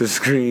came off the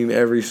screen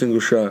every single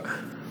shot.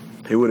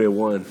 He would have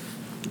won.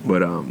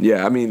 But,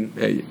 yeah, I mean,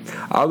 hey,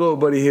 I'll go with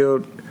Buddy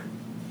Hield.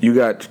 You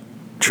got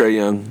Trae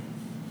Young.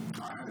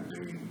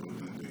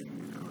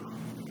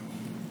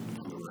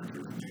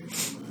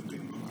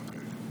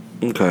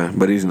 Okay,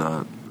 but he's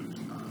not.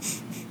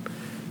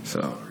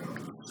 So,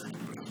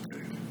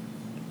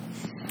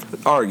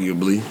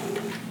 arguably.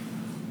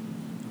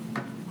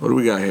 What do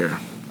we got here?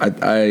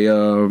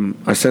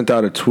 I sent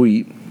out a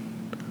tweet,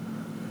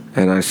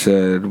 and I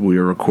said we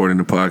are recording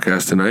the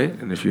podcast tonight,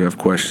 and if you have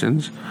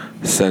questions,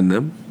 send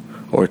them,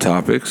 or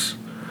topics,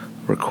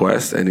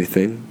 requests,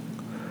 anything,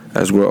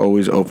 as we're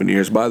always open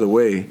ears. By the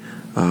way,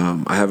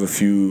 I have a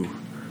few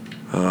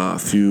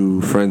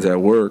friends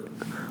at work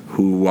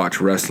who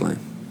watch wrestling,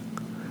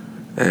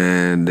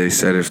 and they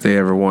said if you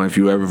ever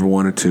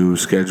wanted to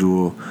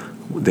schedule,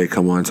 they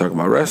come on and talk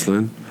about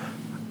wrestling,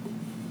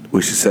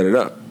 we should set it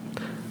up.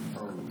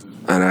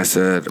 And I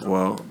said,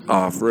 well,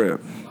 off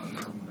rip.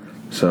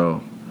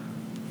 So,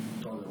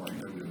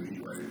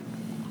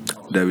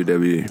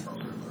 WWE.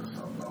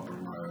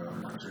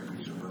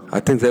 I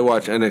think they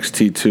watch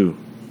NXT too.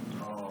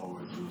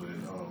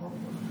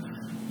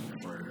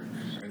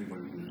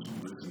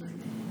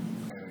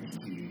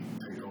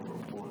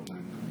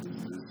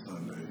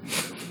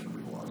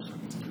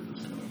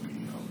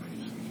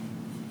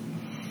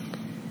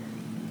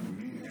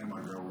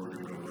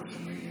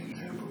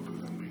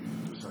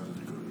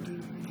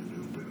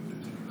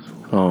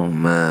 Oh,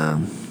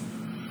 man.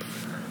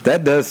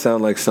 That does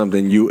sound like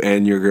something you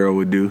and your girl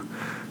would do.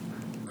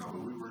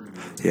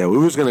 Yeah, we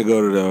was going to go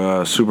to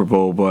the Super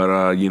Bowl, but,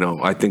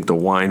 I think the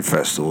wine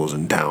festival's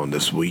in town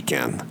this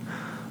weekend.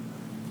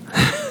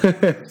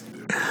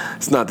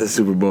 It's not the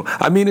Super Bowl.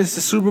 I mean, it's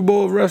the Super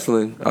Bowl of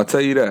wrestling. I'll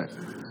tell you that.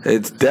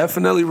 It's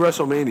definitely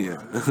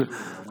WrestleMania.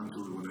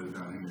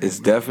 It's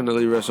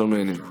definitely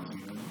WrestleMania.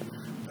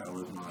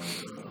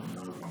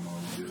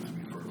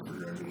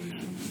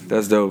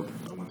 That's dope.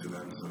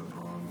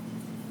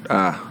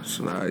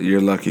 So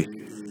you're lucky.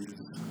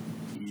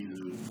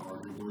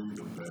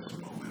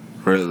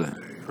 Really?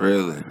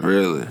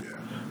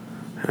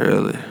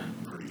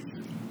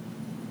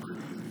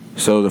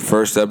 So the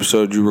first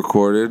episode you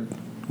recorded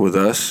with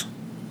us?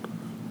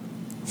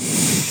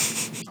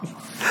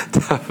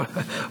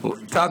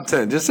 Top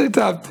 10. Just say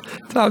top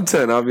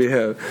 10. I'll be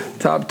happy.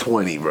 Top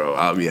 20, bro.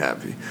 I'll be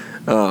happy.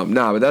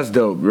 But that's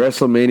dope.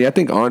 WrestleMania. I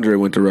think Andre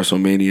went to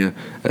WrestleMania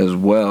as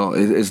well.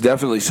 It's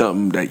definitely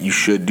something that you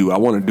should do. I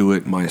want to do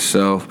it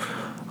myself.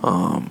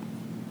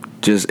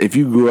 Just if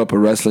you grew up a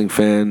wrestling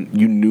fan,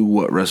 you knew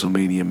what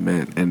WrestleMania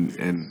meant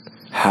and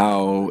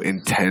how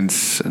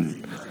intense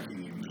and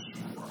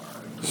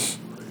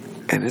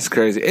it's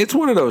crazy. It's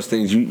one of those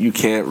things you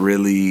can't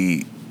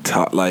really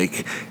talk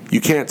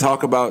you can't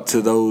talk about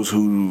to those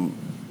who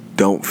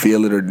don't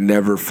feel it or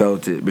never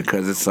felt it,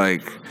 because it's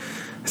like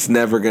it's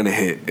never gonna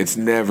hit. It's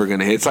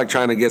like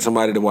trying to get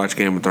somebody to watch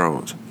Game of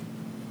Thrones.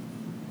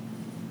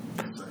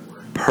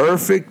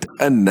 Perfect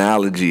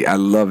analogy. I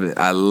love it.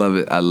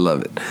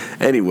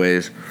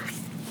 Anyways,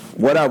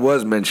 what I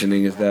was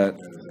mentioning is that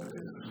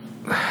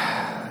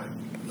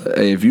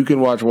hey, if you can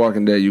watch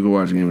Walking Dead, you can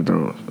watch Game of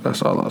Thrones.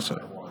 That's all I'll say.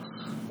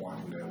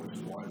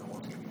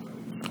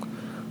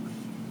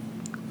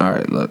 All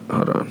right, look,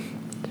 hold on.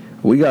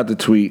 We got the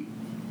tweet.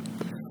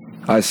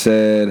 I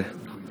said,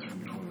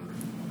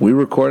 we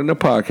recording a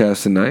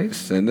podcast tonight.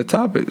 Send the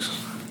topics.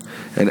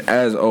 And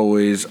as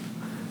always,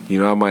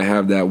 I might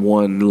have that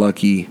one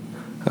lucky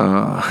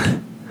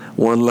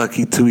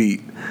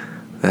tweet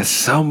that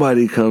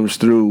somebody comes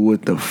through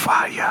with the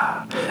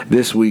fire.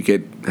 This week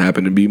it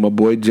happened to be my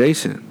boy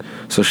Jason.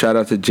 So shout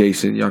out to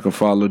Jason. Y'all can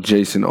follow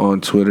Jason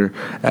on Twitter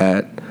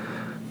at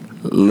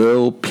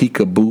Lil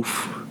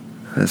Peekaboof.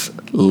 That's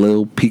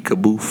Lil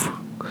Peekaboof,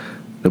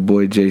 the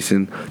boy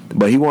Jason.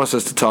 But he wants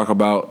us to talk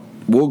about,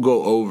 we'll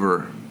go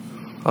over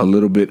a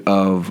little bit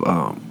of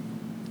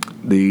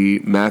the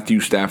Matthew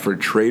Stafford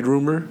trade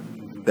rumor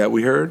that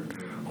we heard,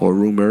 or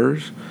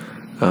rumors.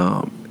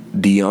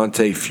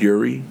 Deontay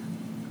Fury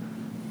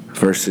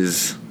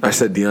versus, I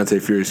said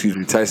Deontay Fury,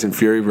 Tyson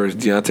Fury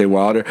versus Deontay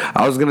Wilder.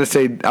 I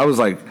was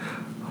like,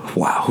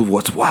 wow,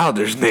 what's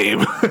Wilder's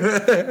name?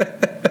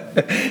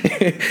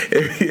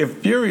 if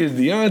Fury is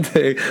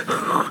Deontay,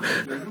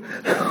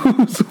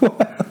 who's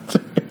Wilder?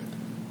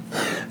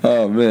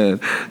 Oh, man.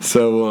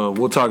 So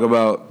we'll talk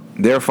about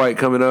their fight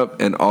coming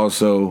up and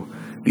also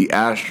the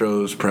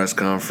Astros press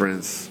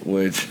conference,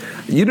 which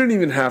you don't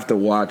even have to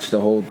watch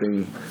the whole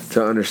thing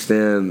to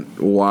understand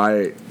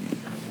why.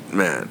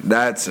 Man,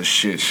 that's a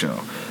shit show.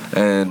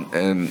 And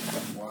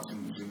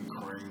Watching Jim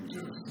Crane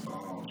just,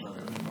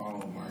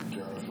 oh my gosh,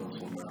 I was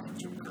so mad at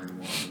Jim Crane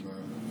watching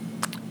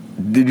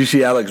that. did you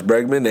see Alex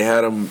Bregman? They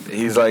had him.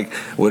 He's like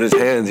with his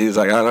hands. He's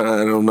like, I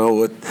don't know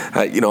what.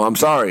 I'm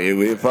sorry.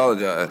 We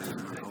apologize.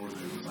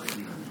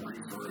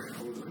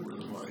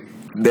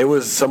 There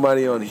was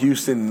somebody on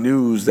Houston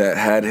News that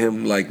had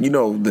him, like,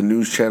 the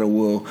news channel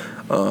will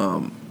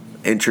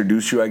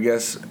introduce you, I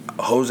guess.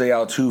 Jose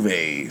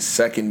Altuve,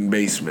 second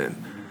baseman.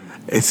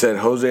 It said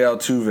Jose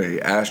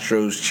Altuve,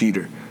 Astros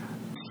cheater.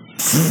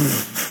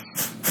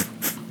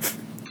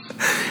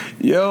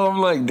 Yo, I'm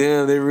like,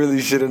 damn, they really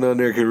shitting on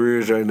their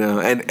careers right now.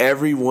 And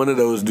every one of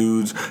those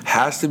dudes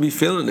has to be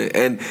feeling it.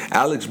 And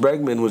Alex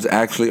Bregman was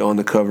actually on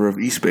the cover of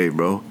East Bay,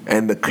 bro.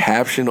 And the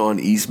caption on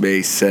East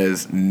Bay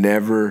says,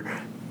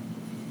 never,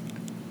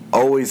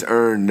 always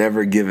earned,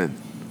 never given.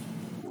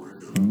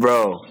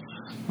 Bro,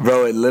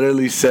 it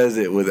literally says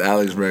it with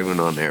Alex Bregman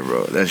on there,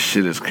 bro. That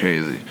shit is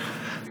crazy.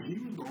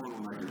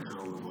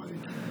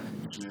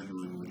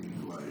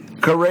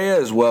 Correa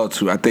as well,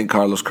 too. I think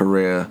Carlos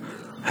Correa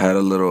had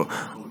a little.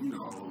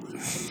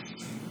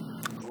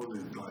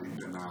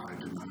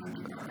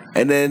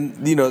 And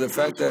then, the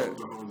fact that.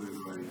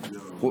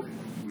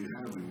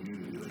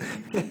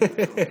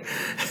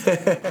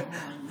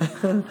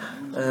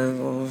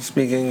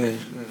 Speak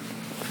English.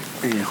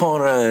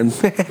 Hold on.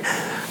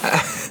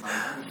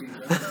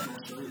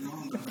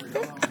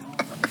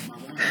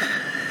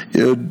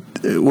 Yo,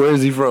 where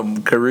is he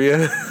from?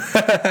 Korea?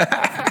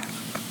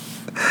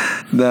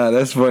 Nah,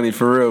 that's funny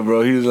for real,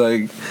 bro. He was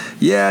like,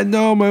 yeah,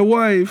 no, my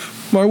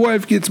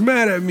wife gets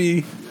mad at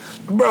me.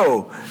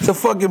 Bro, it's a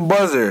fucking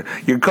buzzer.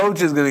 Your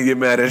coach is gonna get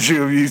mad at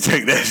you if you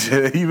take that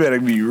shit. You better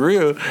be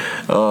real.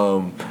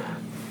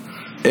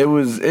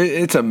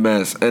 It's a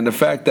mess. And the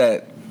fact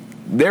that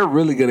they're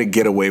really gonna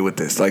get away with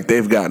this, like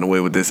they've gotten away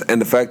with this, and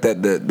the fact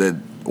that the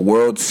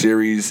World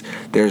Series,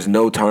 there's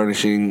no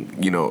tarnishing.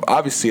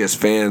 Obviously as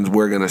fans,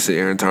 we're gonna sit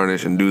here and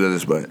tarnish and do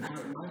this, but.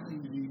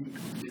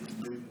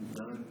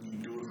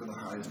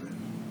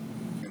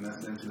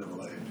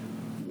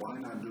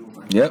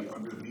 Yep.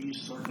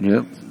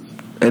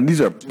 And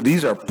these are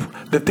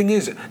the thing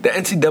is, the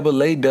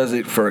NCAA does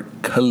it for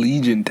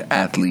collegiate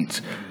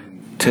athletes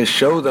to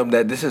show them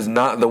that this is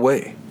not the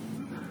way.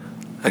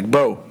 Like,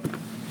 bro,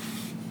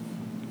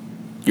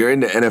 you're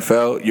in the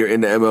NFL, you're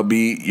in the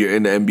MLB, you're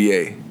in the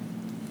NBA.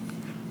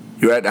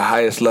 You're at the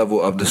highest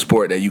level of the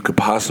sport that you could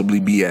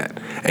possibly be at,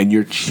 and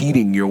you're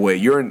cheating your way.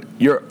 You're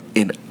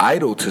an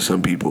idol to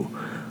some people.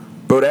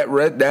 Bro,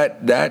 that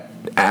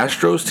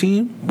Astros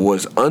team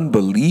was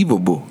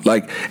unbelievable.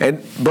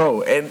 And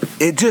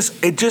it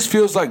just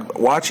feels like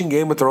watching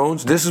Game of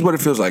Thrones. This is what it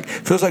feels like.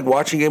 It feels like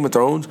watching Game of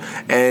Thrones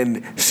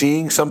and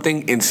seeing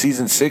something in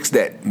season 6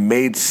 that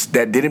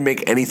didn't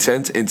make any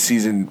sense in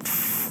season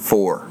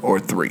 4 or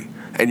 3.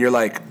 And you're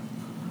like,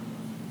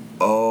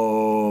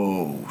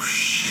 oh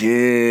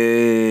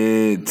shit.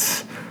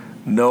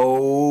 No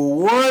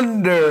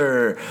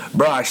wonder,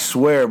 bro. I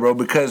swear, bro,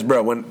 because,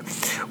 bro, when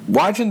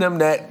watching them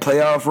that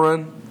playoff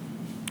run,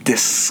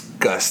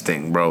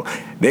 disgusting, bro.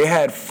 They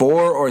had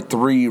 4 or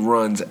 3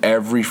 runs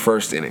every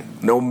first inning,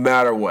 no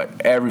matter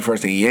what. Every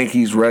first inning,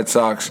 Yankees, Red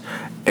Sox,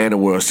 and the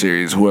World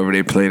Series. Whoever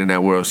they played in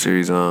that World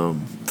Series, who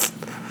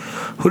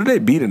did they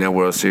beat in that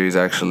World Series?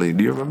 Actually,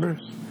 do you remember?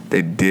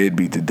 They did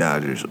beat the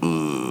Dodgers.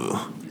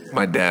 Ugh.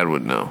 My dad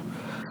would know.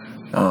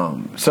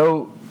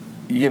 So.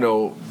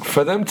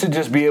 For them to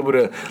just be able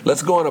to,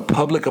 let's go on a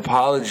public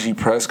apology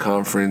press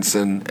conference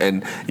and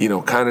kind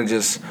of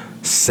just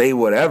say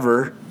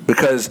whatever,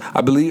 because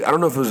I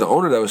don't know if it was the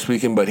owner that was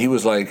speaking, but he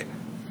was like,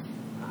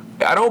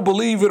 I don't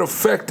believe it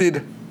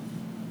affected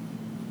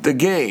the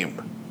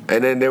game.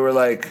 And then they were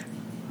like,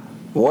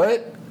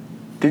 what?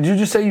 Did you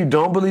just say you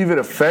don't believe it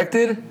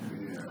affected?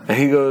 And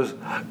he goes,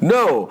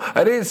 no,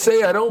 I didn't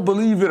say I don't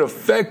believe it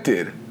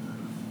affected.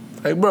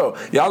 Like, bro,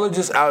 y'all are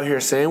just out here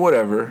saying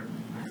whatever,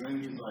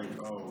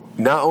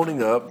 not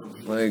owning up,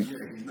 like,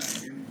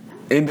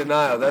 in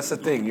denial. That's the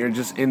thing. You're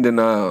just in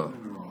denial.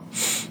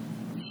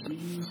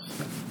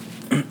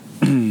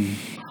 He's in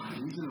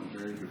a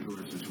very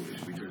peculiar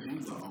situation because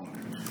he's the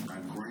owner.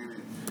 Now,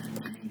 granted,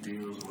 he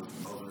deals with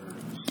other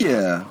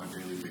Yeah. on a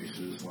daily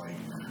basis, like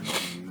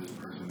this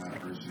person,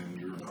 that person,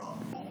 you're the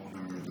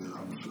owner.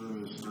 I'm sure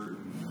there's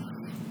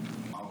certain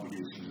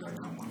obligations that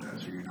come with that,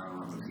 so you're not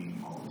around the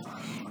team all the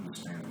time.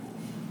 Understandable.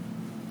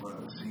 But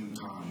at the same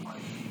time,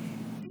 like,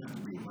 you have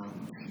to be around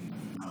the team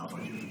enough.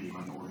 Like, you have to be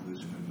around the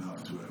organization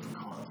enough to have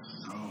caught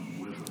some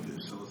whiff of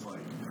this. So it's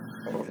like,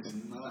 it's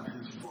not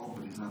his fault,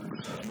 but he's not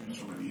excused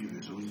from it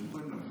either. So he's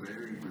put in a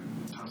very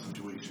tough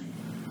situation.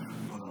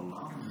 But a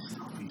lot of the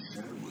stuff he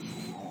said was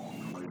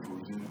wrong. Like, for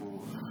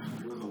example,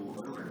 there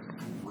were like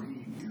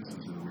 3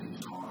 instances where he's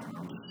talking.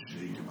 I'm just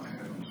shaking my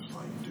head. I'm just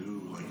like,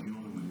 dude, like, you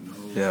don't even know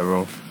Yeah,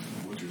 bro.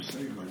 what you're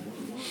saying. Like, one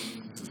of the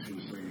instances he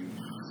was saying,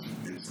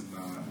 it's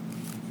not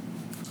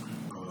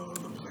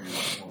the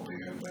players' fault. They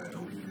have bad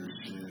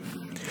leadership.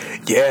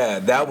 And Yeah,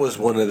 that was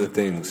one of the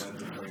things. let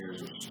the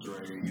players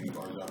astray and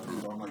blah, blah,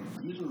 blah. I'm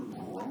like, these are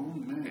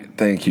grown men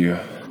Thank you.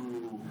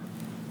 who,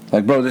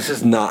 Like, bro, this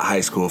is not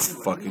high school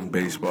fucking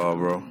baseball,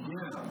 bro.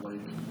 yeah, like,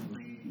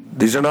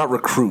 These are not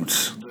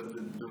recruits. the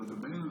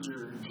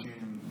manager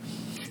can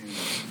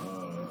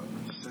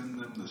send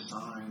them the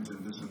signs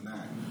and this and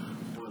that,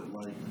 but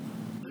like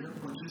they're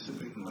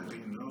participating, like they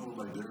know,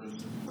 like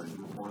there's like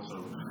reports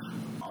of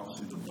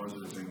obviously the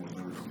buzzer thing was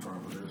never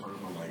confirmed, but they're talking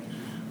about like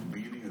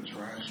beating a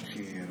trash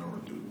can or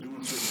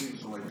doing certain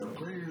things. So like the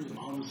players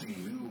obviously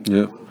knew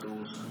Yep. what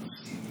those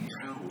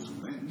yells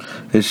meant.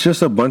 It's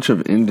just a bunch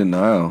of in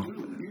denial.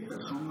 Dude, yeah.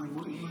 So I'm like,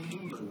 what are you gonna do?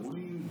 Like, what are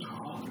you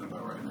talking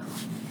about right now?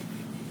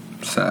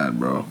 Sad,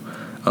 bro.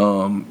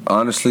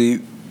 Honestly,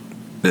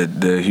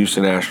 the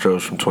Houston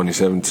Astros from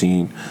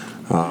 2017,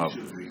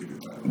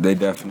 they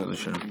definitely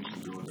should.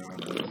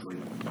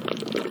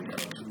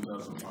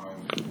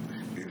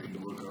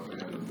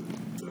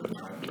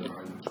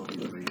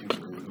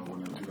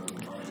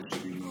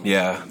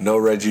 Yeah, no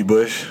Reggie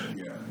Bush.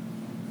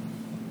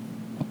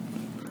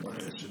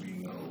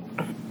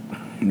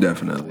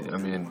 Definitely. I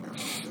mean,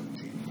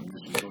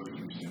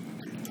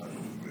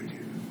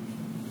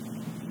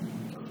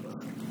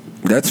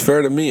 that's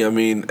fair to me. I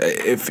mean,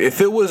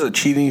 if it was a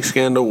cheating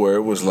scandal where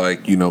it was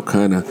like, you know,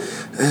 kind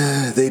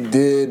of, they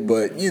did,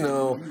 but, you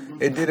know,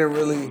 it didn't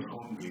really,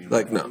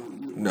 like,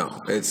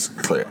 no, it's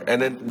clear.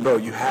 And then, bro,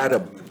 you had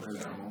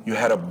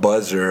a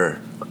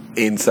buzzer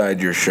inside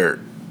your shirt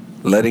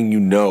letting you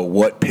know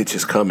what pitch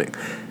is coming.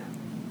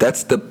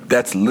 That's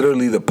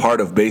literally the part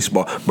of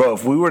baseball. Bro,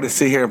 if we were to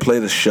sit here and play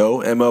the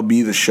show,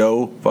 MLB The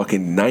Show,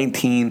 fucking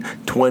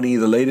 1920,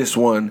 the latest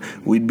one,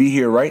 we'd be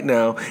here right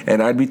now,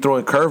 and I'd be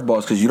throwing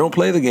curveballs because you don't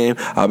play the game.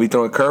 I'll be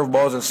throwing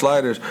curveballs and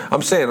sliders.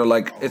 I'm saying,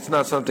 like, it's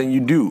not something you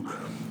do.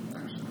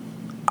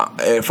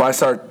 If I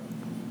start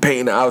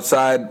painting the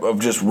outside of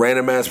just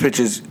random-ass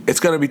pitches, it's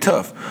going to be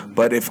tough.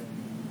 But if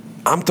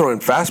I'm throwing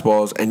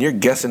fastballs and you're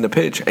guessing the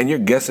pitch, and you're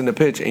guessing the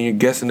pitch, and you're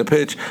guessing the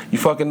pitch, you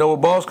fucking know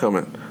what ball's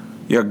coming.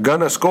 You're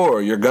gonna score.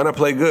 You're gonna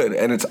play good.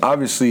 And it's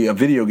obviously a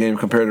video game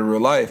compared to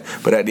real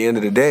life. But at the end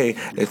of the day,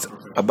 it's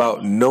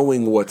about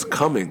knowing what's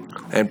coming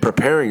and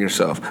preparing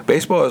yourself.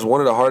 Baseball is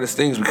one of the hardest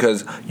things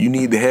because you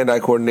need the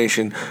hand-eye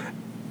coordination,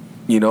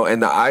 you know,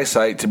 and the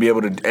eyesight to be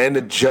able to, and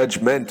the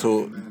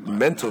judgmental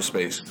mental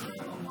space.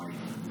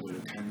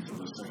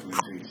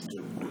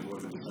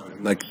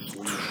 Like,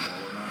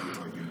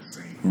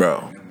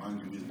 bro.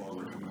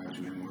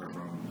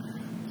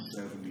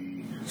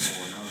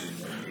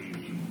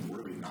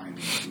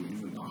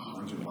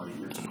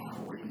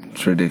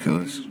 It's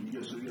ridiculous.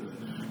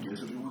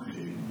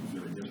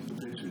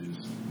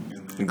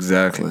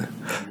 Exactly.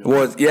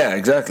 Well, yeah,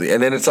 exactly.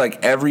 And then it's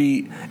like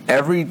every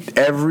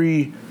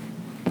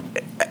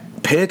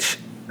pitch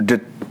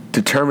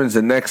determines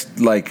the next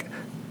like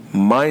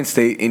mind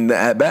state in the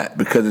at bat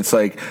because it's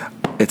like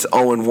it's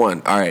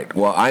 0-1. All right.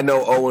 Well, I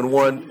know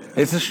 0-1.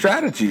 It's a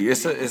strategy.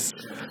 It's a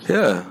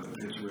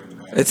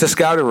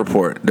scouting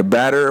report. The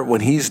batter,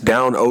 when he's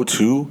down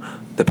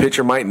 0-2, the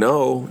pitcher might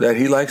know that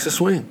he likes to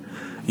swing.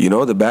 You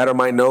know, the batter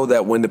might know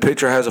that when the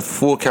pitcher has a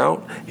full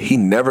count, he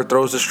never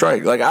throws a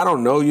strike. Like, I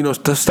don't know, you know,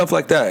 stuff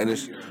like that. And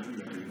it's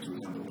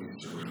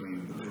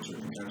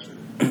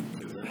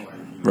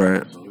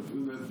right.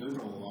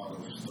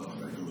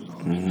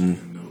 Mm-hmm.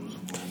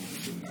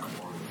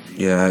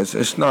 Yeah,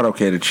 it's not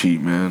okay to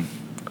cheat, man.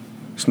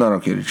 It's not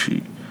okay to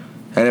cheat.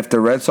 And if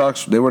the Red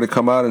Sox, they were to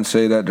come out and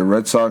say that the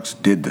Red Sox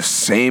did the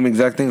same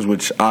exact things,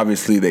 which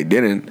obviously they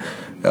didn't,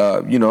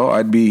 you know,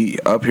 I'd be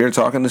up here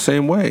talking the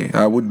same way.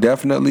 I would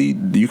definitely,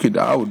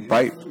 I would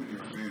bite.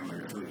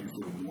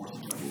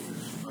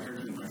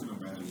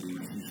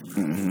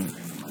 Mm-hmm.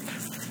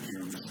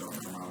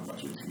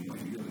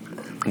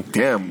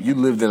 Damn, you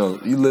lived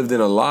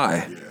in a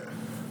lie.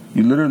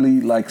 You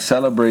literally like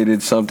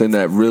celebrated something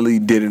that really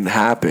didn't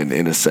happen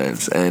in a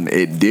sense, and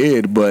it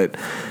did. But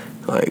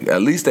like,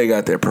 at least they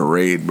got their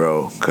parade,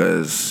 bro.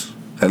 Because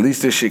at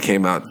least this shit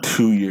came out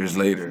 2 years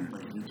later.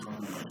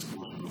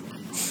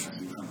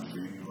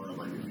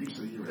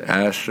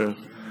 Astra,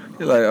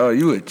 you're like, oh,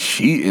 you were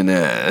cheating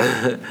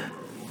at.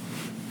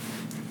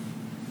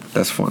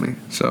 That's funny.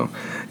 So,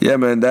 yeah,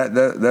 man,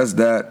 that's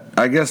that.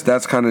 I guess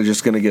that's kind of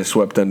just gonna get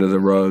swept under the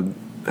rug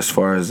as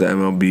far as the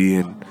MLB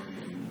and.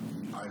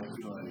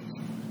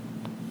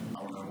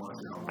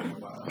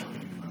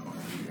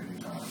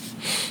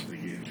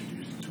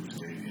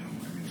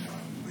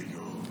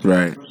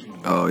 Right.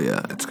 Oh,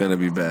 yeah. It's going to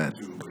be bad.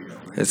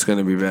 It's going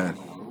to be bad.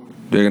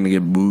 They're going to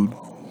get booed.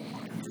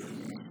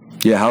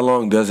 Yeah, how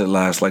long does it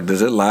last? Like,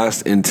 does it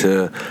last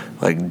into,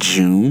 like,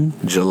 June,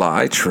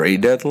 July, trade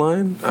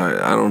deadline?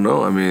 I don't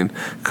know. I mean,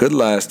 could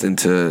last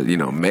into,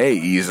 May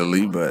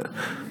easily, but,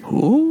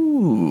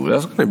 ooh,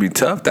 that's going to be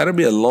tough. That'll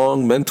be a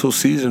long mental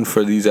season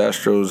for these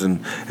Astros.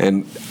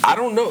 And I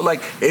don't know,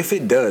 like, if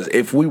it does,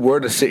 if we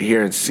were to sit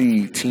here and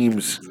see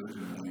teams...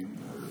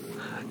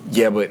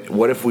 Yeah, but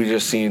what if we're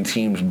just seeing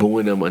teams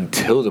booing them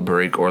until the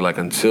break or like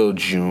until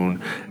June,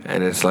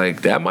 and it's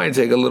like that might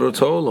take a little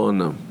toll on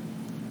them.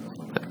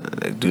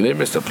 Do they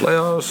miss the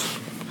playoffs?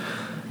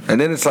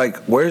 And then it's like,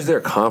 where's their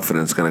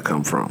confidence going to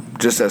come from?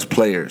 Just as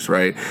players,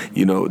 right?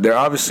 They're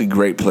obviously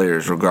great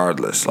players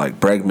regardless. Like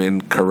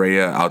Bregman,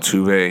 Correa,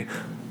 Altuve,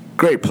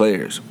 great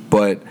players.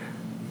 But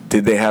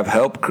did they have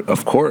help?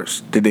 Of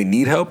course. Did they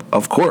need help?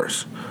 Of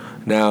course.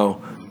 Now,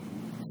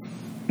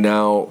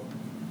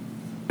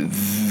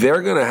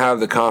 they're going to have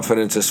the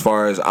confidence as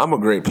far as I'm a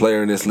great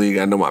player in this league.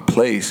 I know my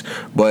place.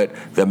 But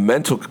the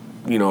mental,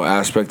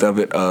 aspect of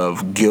it,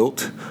 of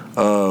guilt,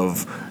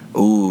 of,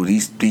 ooh,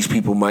 these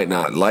people might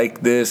not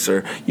like this,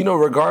 or,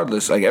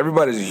 regardless, like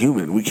everybody's a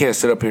human. We can't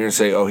sit up here and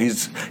say, oh,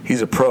 he's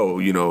a pro,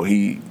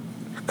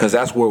 because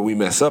that's where we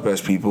mess up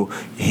as people.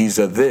 He's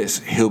a this,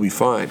 he'll be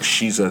fine.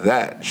 She's a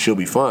that, she'll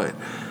be fine.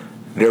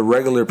 They're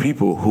regular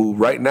people who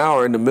right now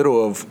are in the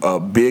middle of a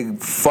big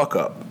fuck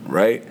up,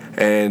 right?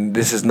 And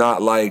this is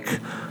not like,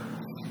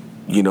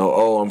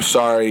 oh, I'm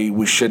sorry,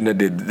 we shouldn't have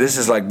did. This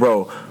is like,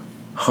 bro,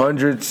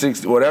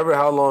 160, whatever,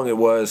 how long it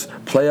was,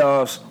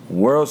 playoffs,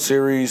 World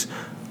Series,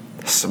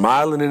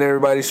 smiling in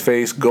everybody's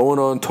face, going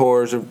on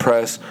tours and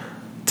press,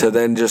 to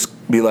then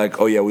just be like,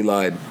 oh yeah, we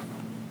lied.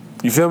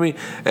 You feel me?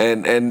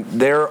 And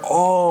they're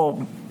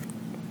all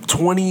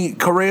 20,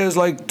 Correa's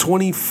like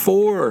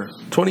 24,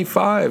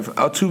 25.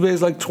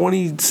 Altuve's like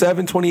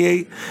 27,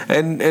 28,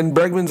 and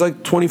Bregman's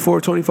like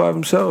 24, 25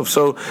 himself.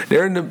 So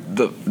they're in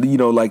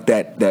the like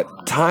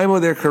that time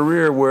of their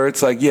career where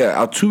it's like, yeah,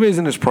 Altuve's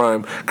in his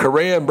prime.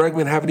 Correa and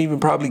Bregman haven't even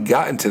probably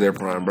gotten to their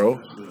prime,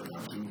 bro.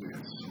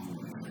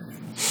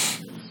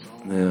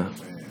 Yeah.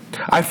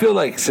 I feel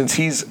like since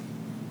he's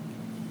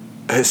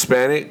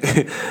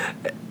Hispanic,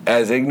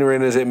 as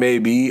ignorant as it may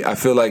be, I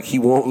feel like he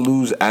won't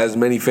lose as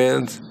many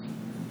fans,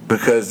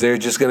 because they're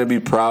just going to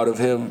be proud of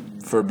him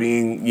for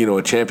being,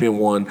 a champion,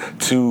 one,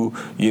 two,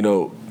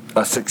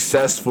 a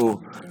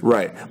successful,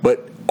 right,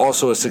 but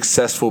also a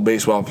successful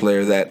baseball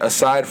player that,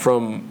 aside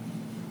from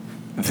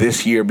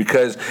this year,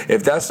 because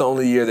if that's the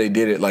only year they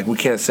did it, like, we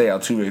can't say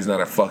Altuve is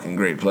not a fucking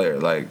great player.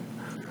 Like,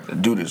 the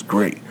dude is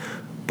great,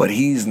 but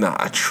he's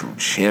not a true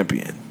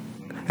champion.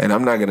 And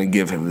I'm not going to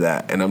give him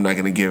that, and I'm not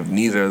going to give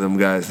neither of them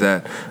guys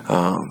that.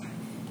 And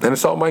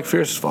it's all Mike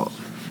Fierce's fault.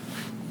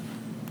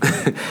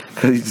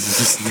 Because he's just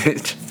a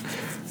snitch.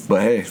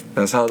 But hey,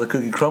 that's how the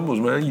cookie crumbles,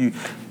 man.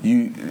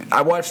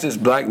 I watched this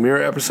Black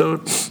Mirror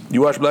episode.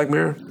 You watch Black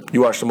Mirror?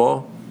 You watched them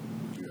all?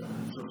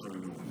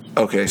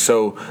 Okay,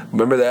 so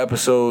remember the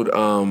episode,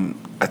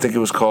 I think it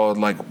was called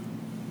like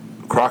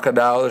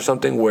Crocodile or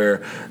something,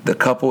 where the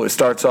couple, it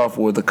starts off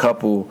with the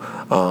couple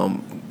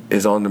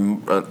is on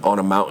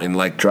a mountain,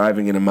 like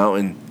driving in a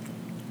mountain,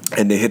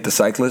 and they hit the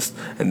cyclist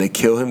and they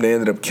kill him. They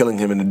ended up killing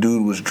him, and the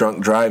dude was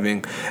drunk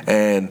driving,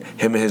 and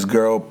him and his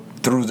girl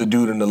threw the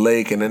dude in the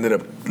lake, and ended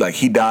up, like,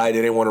 he died.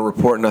 They didn't want to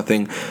report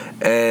nothing,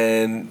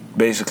 and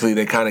basically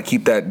they kind of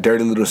keep that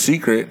dirty little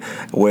secret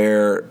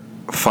where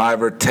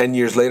 5 or 10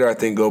 years later, I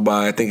think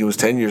it was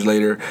 10 years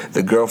later,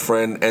 the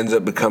girlfriend ends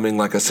up becoming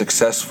like a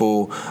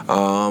successful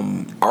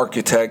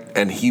architect,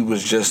 and he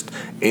was just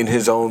in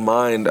his own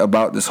mind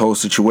about this whole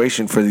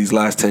situation for these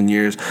last 10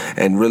 years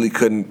and really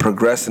couldn't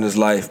progress in his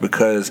life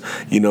because,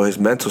 his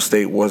mental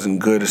state wasn't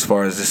good as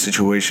far as this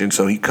situation.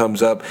 So he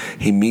comes up,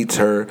 he meets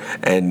her,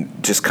 and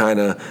just kind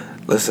of,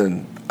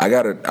 listen, I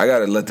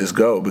gotta let this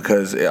go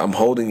because I'm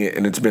holding it,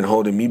 and it's been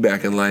holding me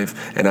back in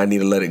life, and I need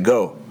to let it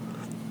go.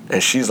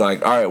 And she's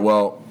like, all right,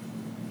 well,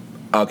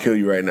 I'll kill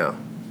you right now.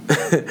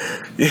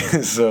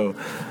 So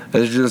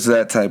it's just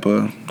that type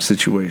of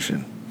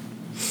situation.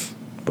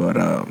 But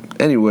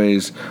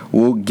anyways,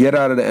 we'll get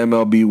out of the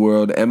MLB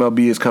world.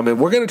 MLB is coming.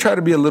 We're going to try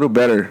to be a little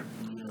better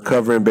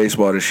covering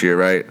baseball this year,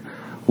 right?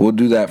 we'll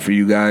do that for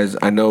you guys.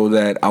 I know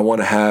that I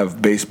want to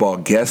have baseball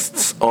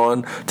guests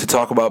on to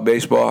talk about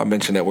baseball. I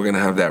mentioned that we're going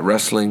to have that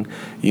wrestling,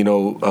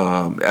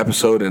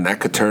 episode, and that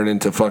could turn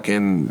into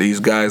fucking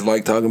these guys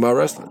like talking about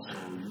wrestling.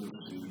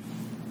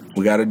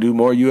 We got to do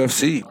more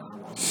UFC,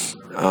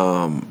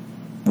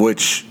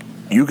 which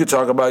you could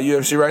talk about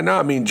UFC right now.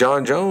 I mean,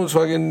 John Jones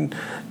fucking...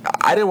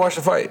 I didn't watch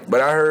the fight,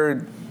 but I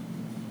heard...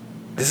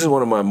 This is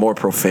one of my more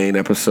profane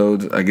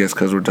episodes, I guess,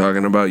 because we're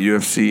talking about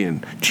UFC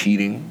and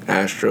cheating,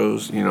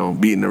 Astros,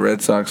 beating the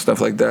Red Sox, stuff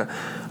like that.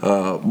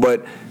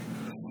 But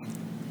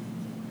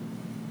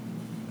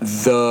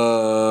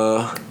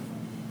the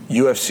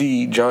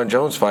UFC John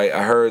Jones fight,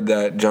 I heard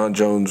that John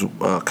Jones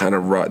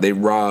they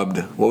robbed,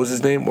 what was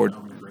his name? Or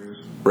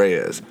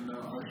Reyes.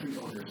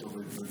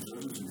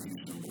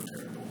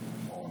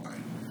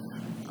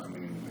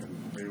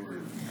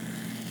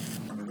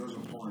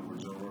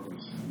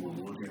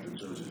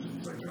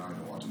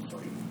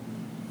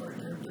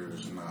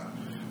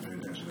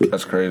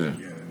 That's crazy.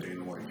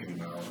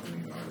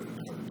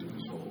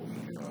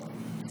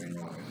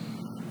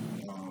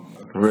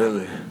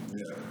 Really?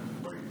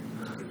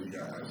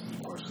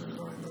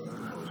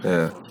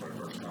 Yeah.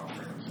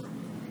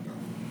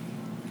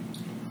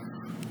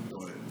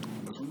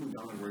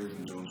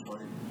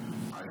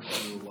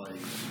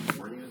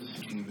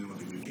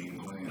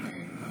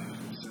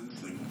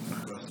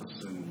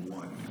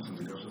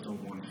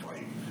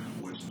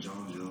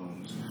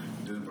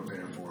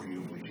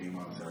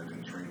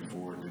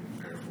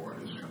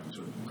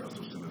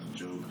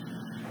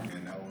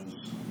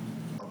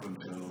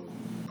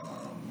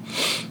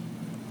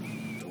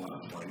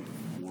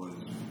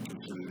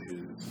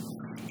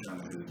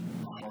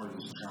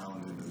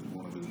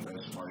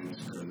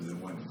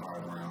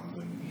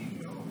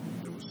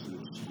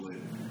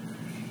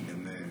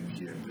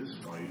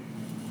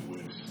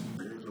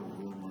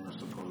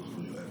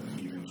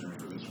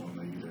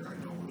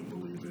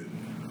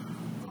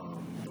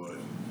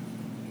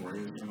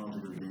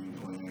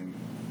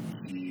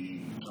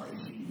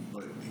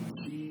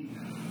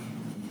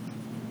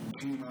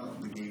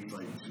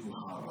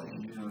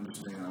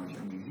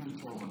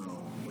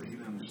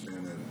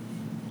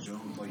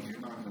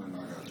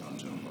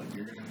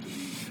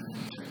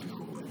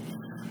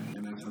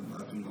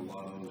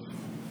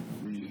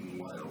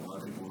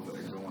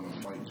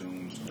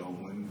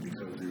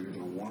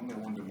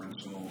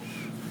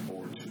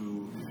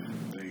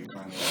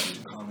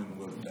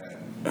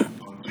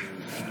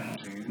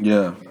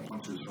 Yeah.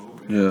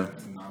 Yeah.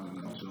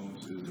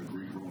 Jones is a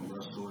Greek Roman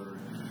wrestler.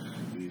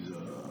 He's a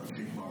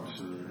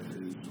kickboxer.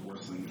 His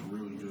wrestling is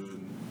really good.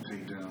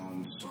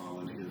 Takedown,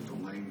 solid. He has the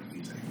length.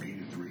 He's like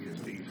 83. He has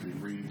 83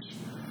 reach.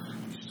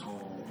 He's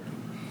tall.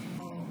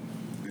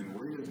 And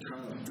Reyes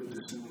kind of fit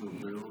this into the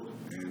build.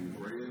 And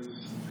Reyes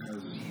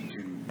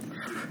can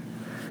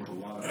hit with a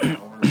lot of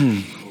power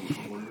in close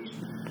quarters.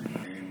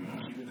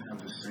 And he didn't have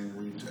the same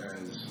reach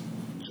as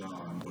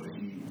John, but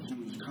he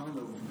was kind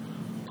of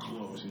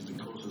close. He's the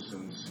closest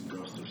since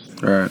Gustafson.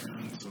 Right.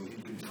 So he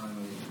could kind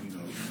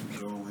of,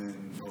 go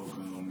in, poke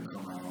him,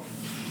 come out.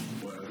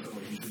 But I feel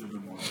like he should have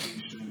been more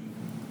patient.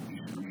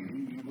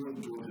 He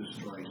would go with his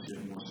strikes, he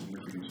had more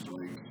significant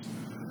strikes.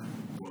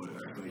 But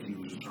I feel like he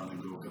was just trying to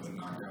go for the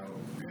knockout.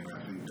 And I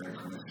think that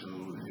kind of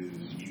showed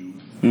his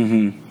youth.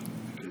 Mm-hmm.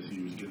 Because he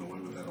was getting away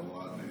with that a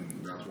lot,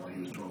 and that's why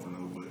he was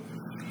 12-0. But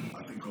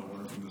I think I'll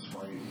learn from this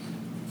fight.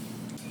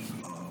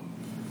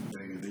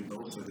 They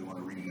both said they want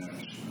a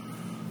rematch.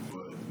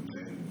 But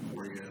then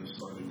Reyes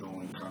started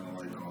going kind of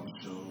like on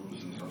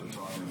shows and started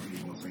talking to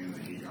people and saying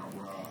that he got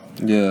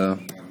robbed. Yeah.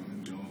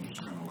 And Jones was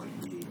kind of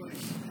like, dude,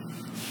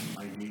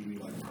 I gave you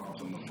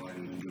props on the fight.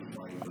 It was a good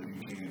fight, but you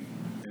can't.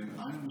 And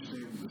I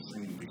understand the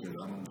same because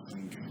I don't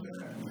think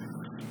that.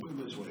 Put it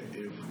this way: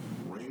 if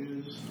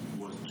Reyes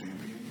was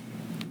champion,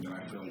 then I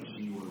feel like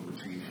he would have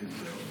retained his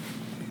belt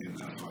in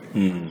that fight.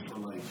 Mm.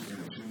 But in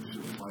a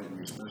championship fight, and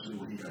especially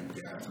when he got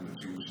gassed in the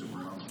championship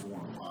rounds 4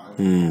 and 5.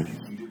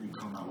 He didn't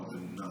come out with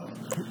enough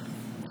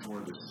for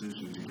a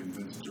decision to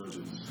convince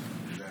judges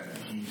that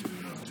he did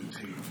enough to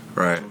take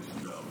Right. Jones'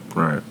 belt.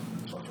 Right.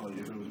 So I feel like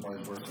if it was vice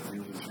versa, if he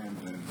was a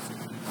champion,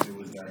 it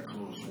was that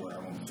close where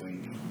I don't think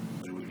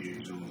they would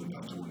give Jones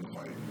enough to win the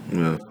fight.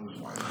 Yeah. That was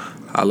my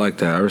opinion. I like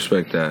that. I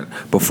respect that.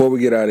 Before we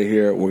get out of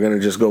here, we're going to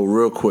just go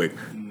real quick.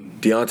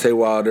 Deontay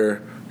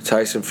Wilder,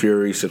 Tyson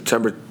Fury,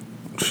 February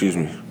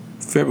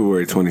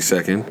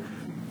 22nd.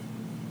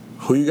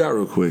 Who you got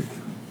real quick?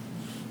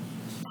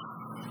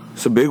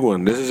 It's a big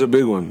one. This is a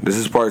big one. This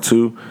is part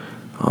 2.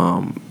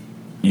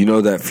 You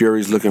know that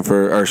Fury's looking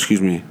for,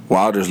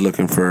 Wilder's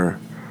looking for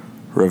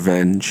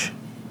revenge.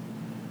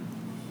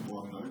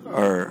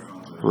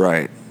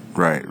 Right.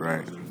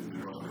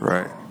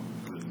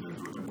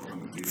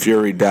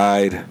 Fury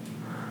died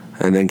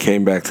and then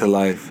came back to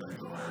life.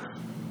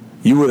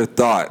 You would have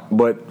thought,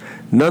 but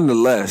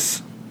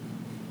nonetheless.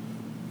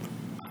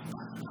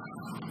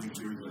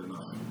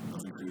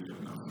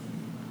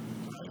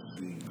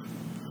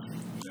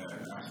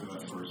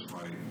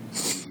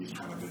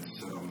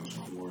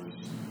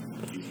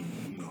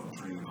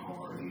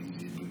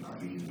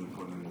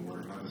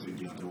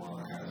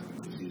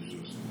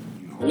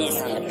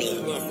 Ness on the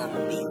beat, Ness on the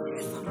beat.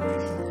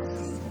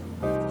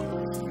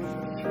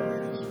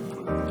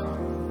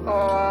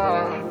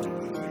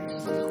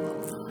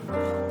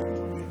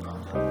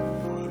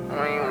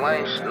 We ain't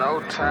waste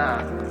no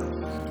time.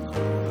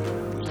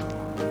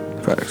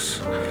 Facts.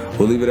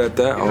 We'll leave it at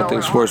that. All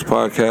Things Sports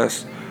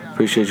Podcast.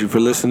 Appreciate you for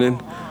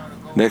listening.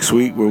 Next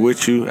week, we're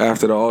with you.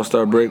 After the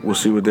All-Star break, we'll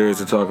see what there is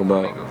to talk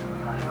about.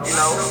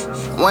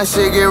 When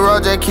shit get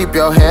rough, just keep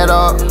your head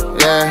up,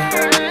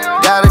 yeah.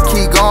 Gotta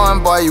keep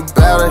going, boy, you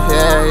better,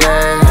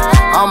 yeah.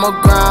 I'ma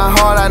grind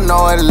hard, I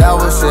know it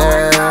levels,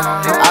 yeah.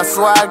 I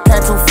swear I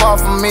came too far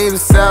for me to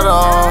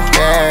settle,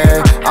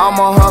 yeah.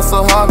 I'ma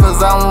hustle hard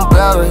cause I want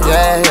better,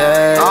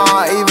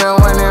 yeah. Even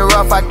when it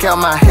rough, I kept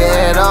my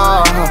head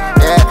up,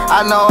 yeah.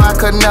 I know I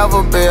could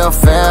never be a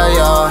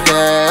failure,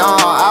 yeah.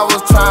 I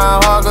was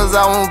trying hard cause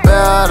I want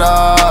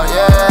better,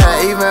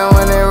 yeah. Even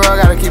when it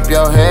rough, gotta keep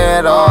your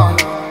head up.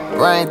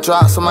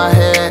 Raindrops on my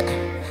head,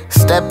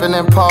 stepping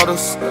in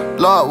puddles.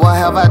 Lord, what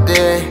have I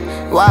did?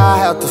 Why I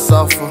have to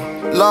suffer?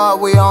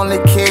 Lord, we only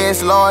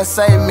kids. Lord,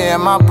 save me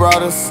and my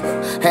brothers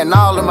and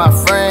all of my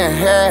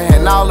friends, yeah,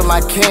 and all of my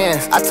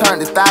kins. I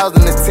turned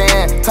 1,000 to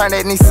 10, turned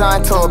that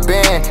Nissan to a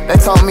Benz. They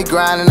told me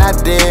grind and I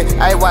did.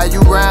 Hey, why you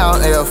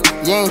round if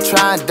you ain't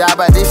trying to die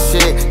by this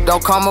shit?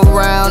 Don't come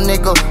around,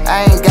 nigga.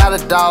 I ain't got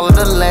 $1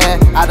 to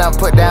land. I done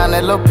put down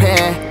that little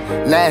pen.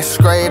 Now it's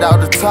straight off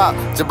the top.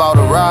 Just bought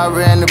a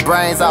Rari and the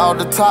brains all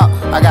the top.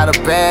 I got a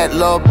bad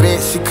little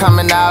bitch, she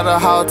coming out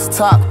of how to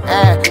top.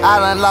 And I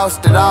done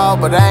lost it all,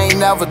 but I ain't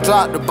never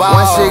dropped the ball.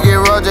 When shit get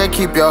rough, just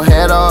keep your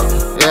head up,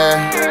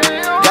 yeah.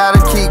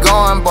 Gotta keep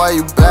going, boy,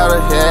 you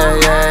better,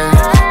 yeah.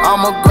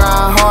 I'ma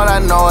grind hard, I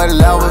know it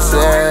levels,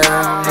 yeah.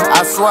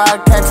 I swear I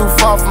came too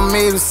far for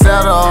me to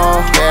settle,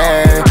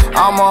 yeah.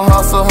 I'ma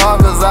hustle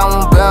hard cause I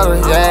want better,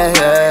 yeah.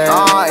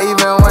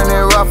 Even when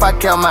it rough, I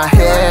kept my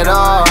head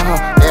up,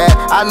 yeah.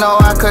 I know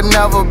I could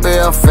never be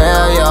a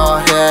failure,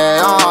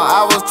 yeah.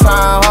 I was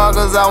trying hard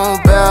cause I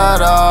want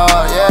better,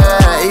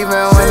 yeah.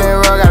 Even when it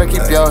rough, gotta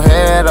keep your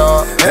head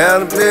up.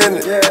 Handle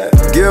business,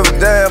 give a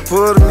damn,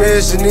 put a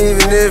mission,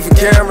 even if the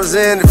camera's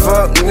in it,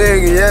 fuck the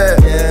nigga,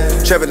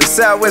 yeah. Trapping the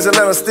Southwest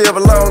Atlanta, still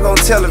belong on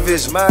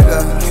television, my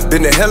God.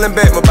 Been to hell and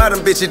back, my bottom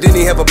bitch, didn't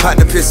even have a pot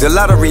to piss. The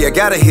lottery, I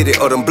gotta hit it,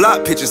 or them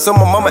block pictures. Some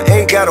of mama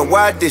ain't got a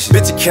wide dish.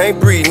 Bitch, you can't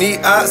breathe,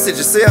 need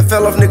oxygen. Say I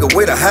fell off, nigga,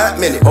 wait a hot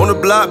minute. On the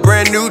block,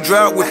 brand new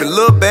drop, whipping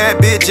little bad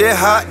bitch, yeah,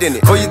 hot in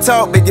it. Before you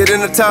talk, bitch, get in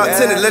the top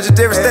 10.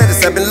 Legendary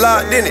status, I've been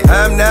locked in it.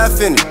 I'm not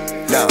finished.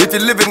 If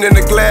you're living in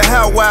a glass,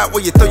 how wide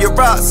will you throw your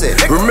rocks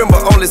at? Remember,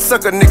 only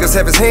sucker niggas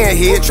have his hand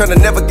here, trying to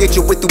navigate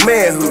your way through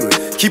manhood.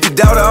 Keep your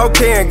daughter all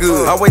can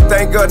good. Always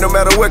thank God, no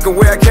matter what or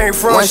where I came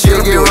from. When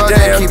shit get rough,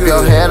 just keep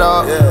your head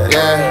up,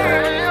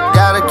 yeah.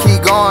 Gotta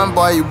keep going,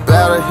 boy, you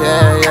better,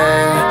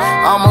 yeah.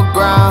 I'ma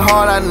grind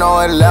hard, I know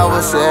it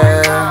levels,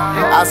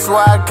 yeah. I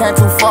swear I came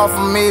too far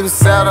for me to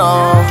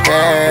settle,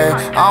 yeah.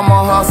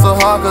 I'ma hustle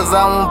hard cause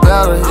I want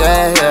better,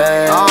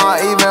 yeah.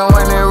 Even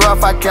when it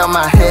rough, I kept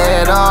my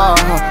head up,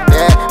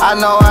 yeah. I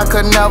know I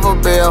could never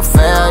be a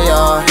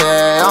failure,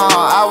 yeah.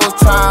 I was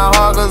trying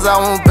hard cause I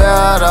want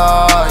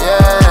better,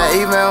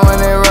 yeah. Even when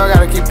it rough,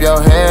 gotta keep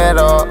your head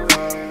up.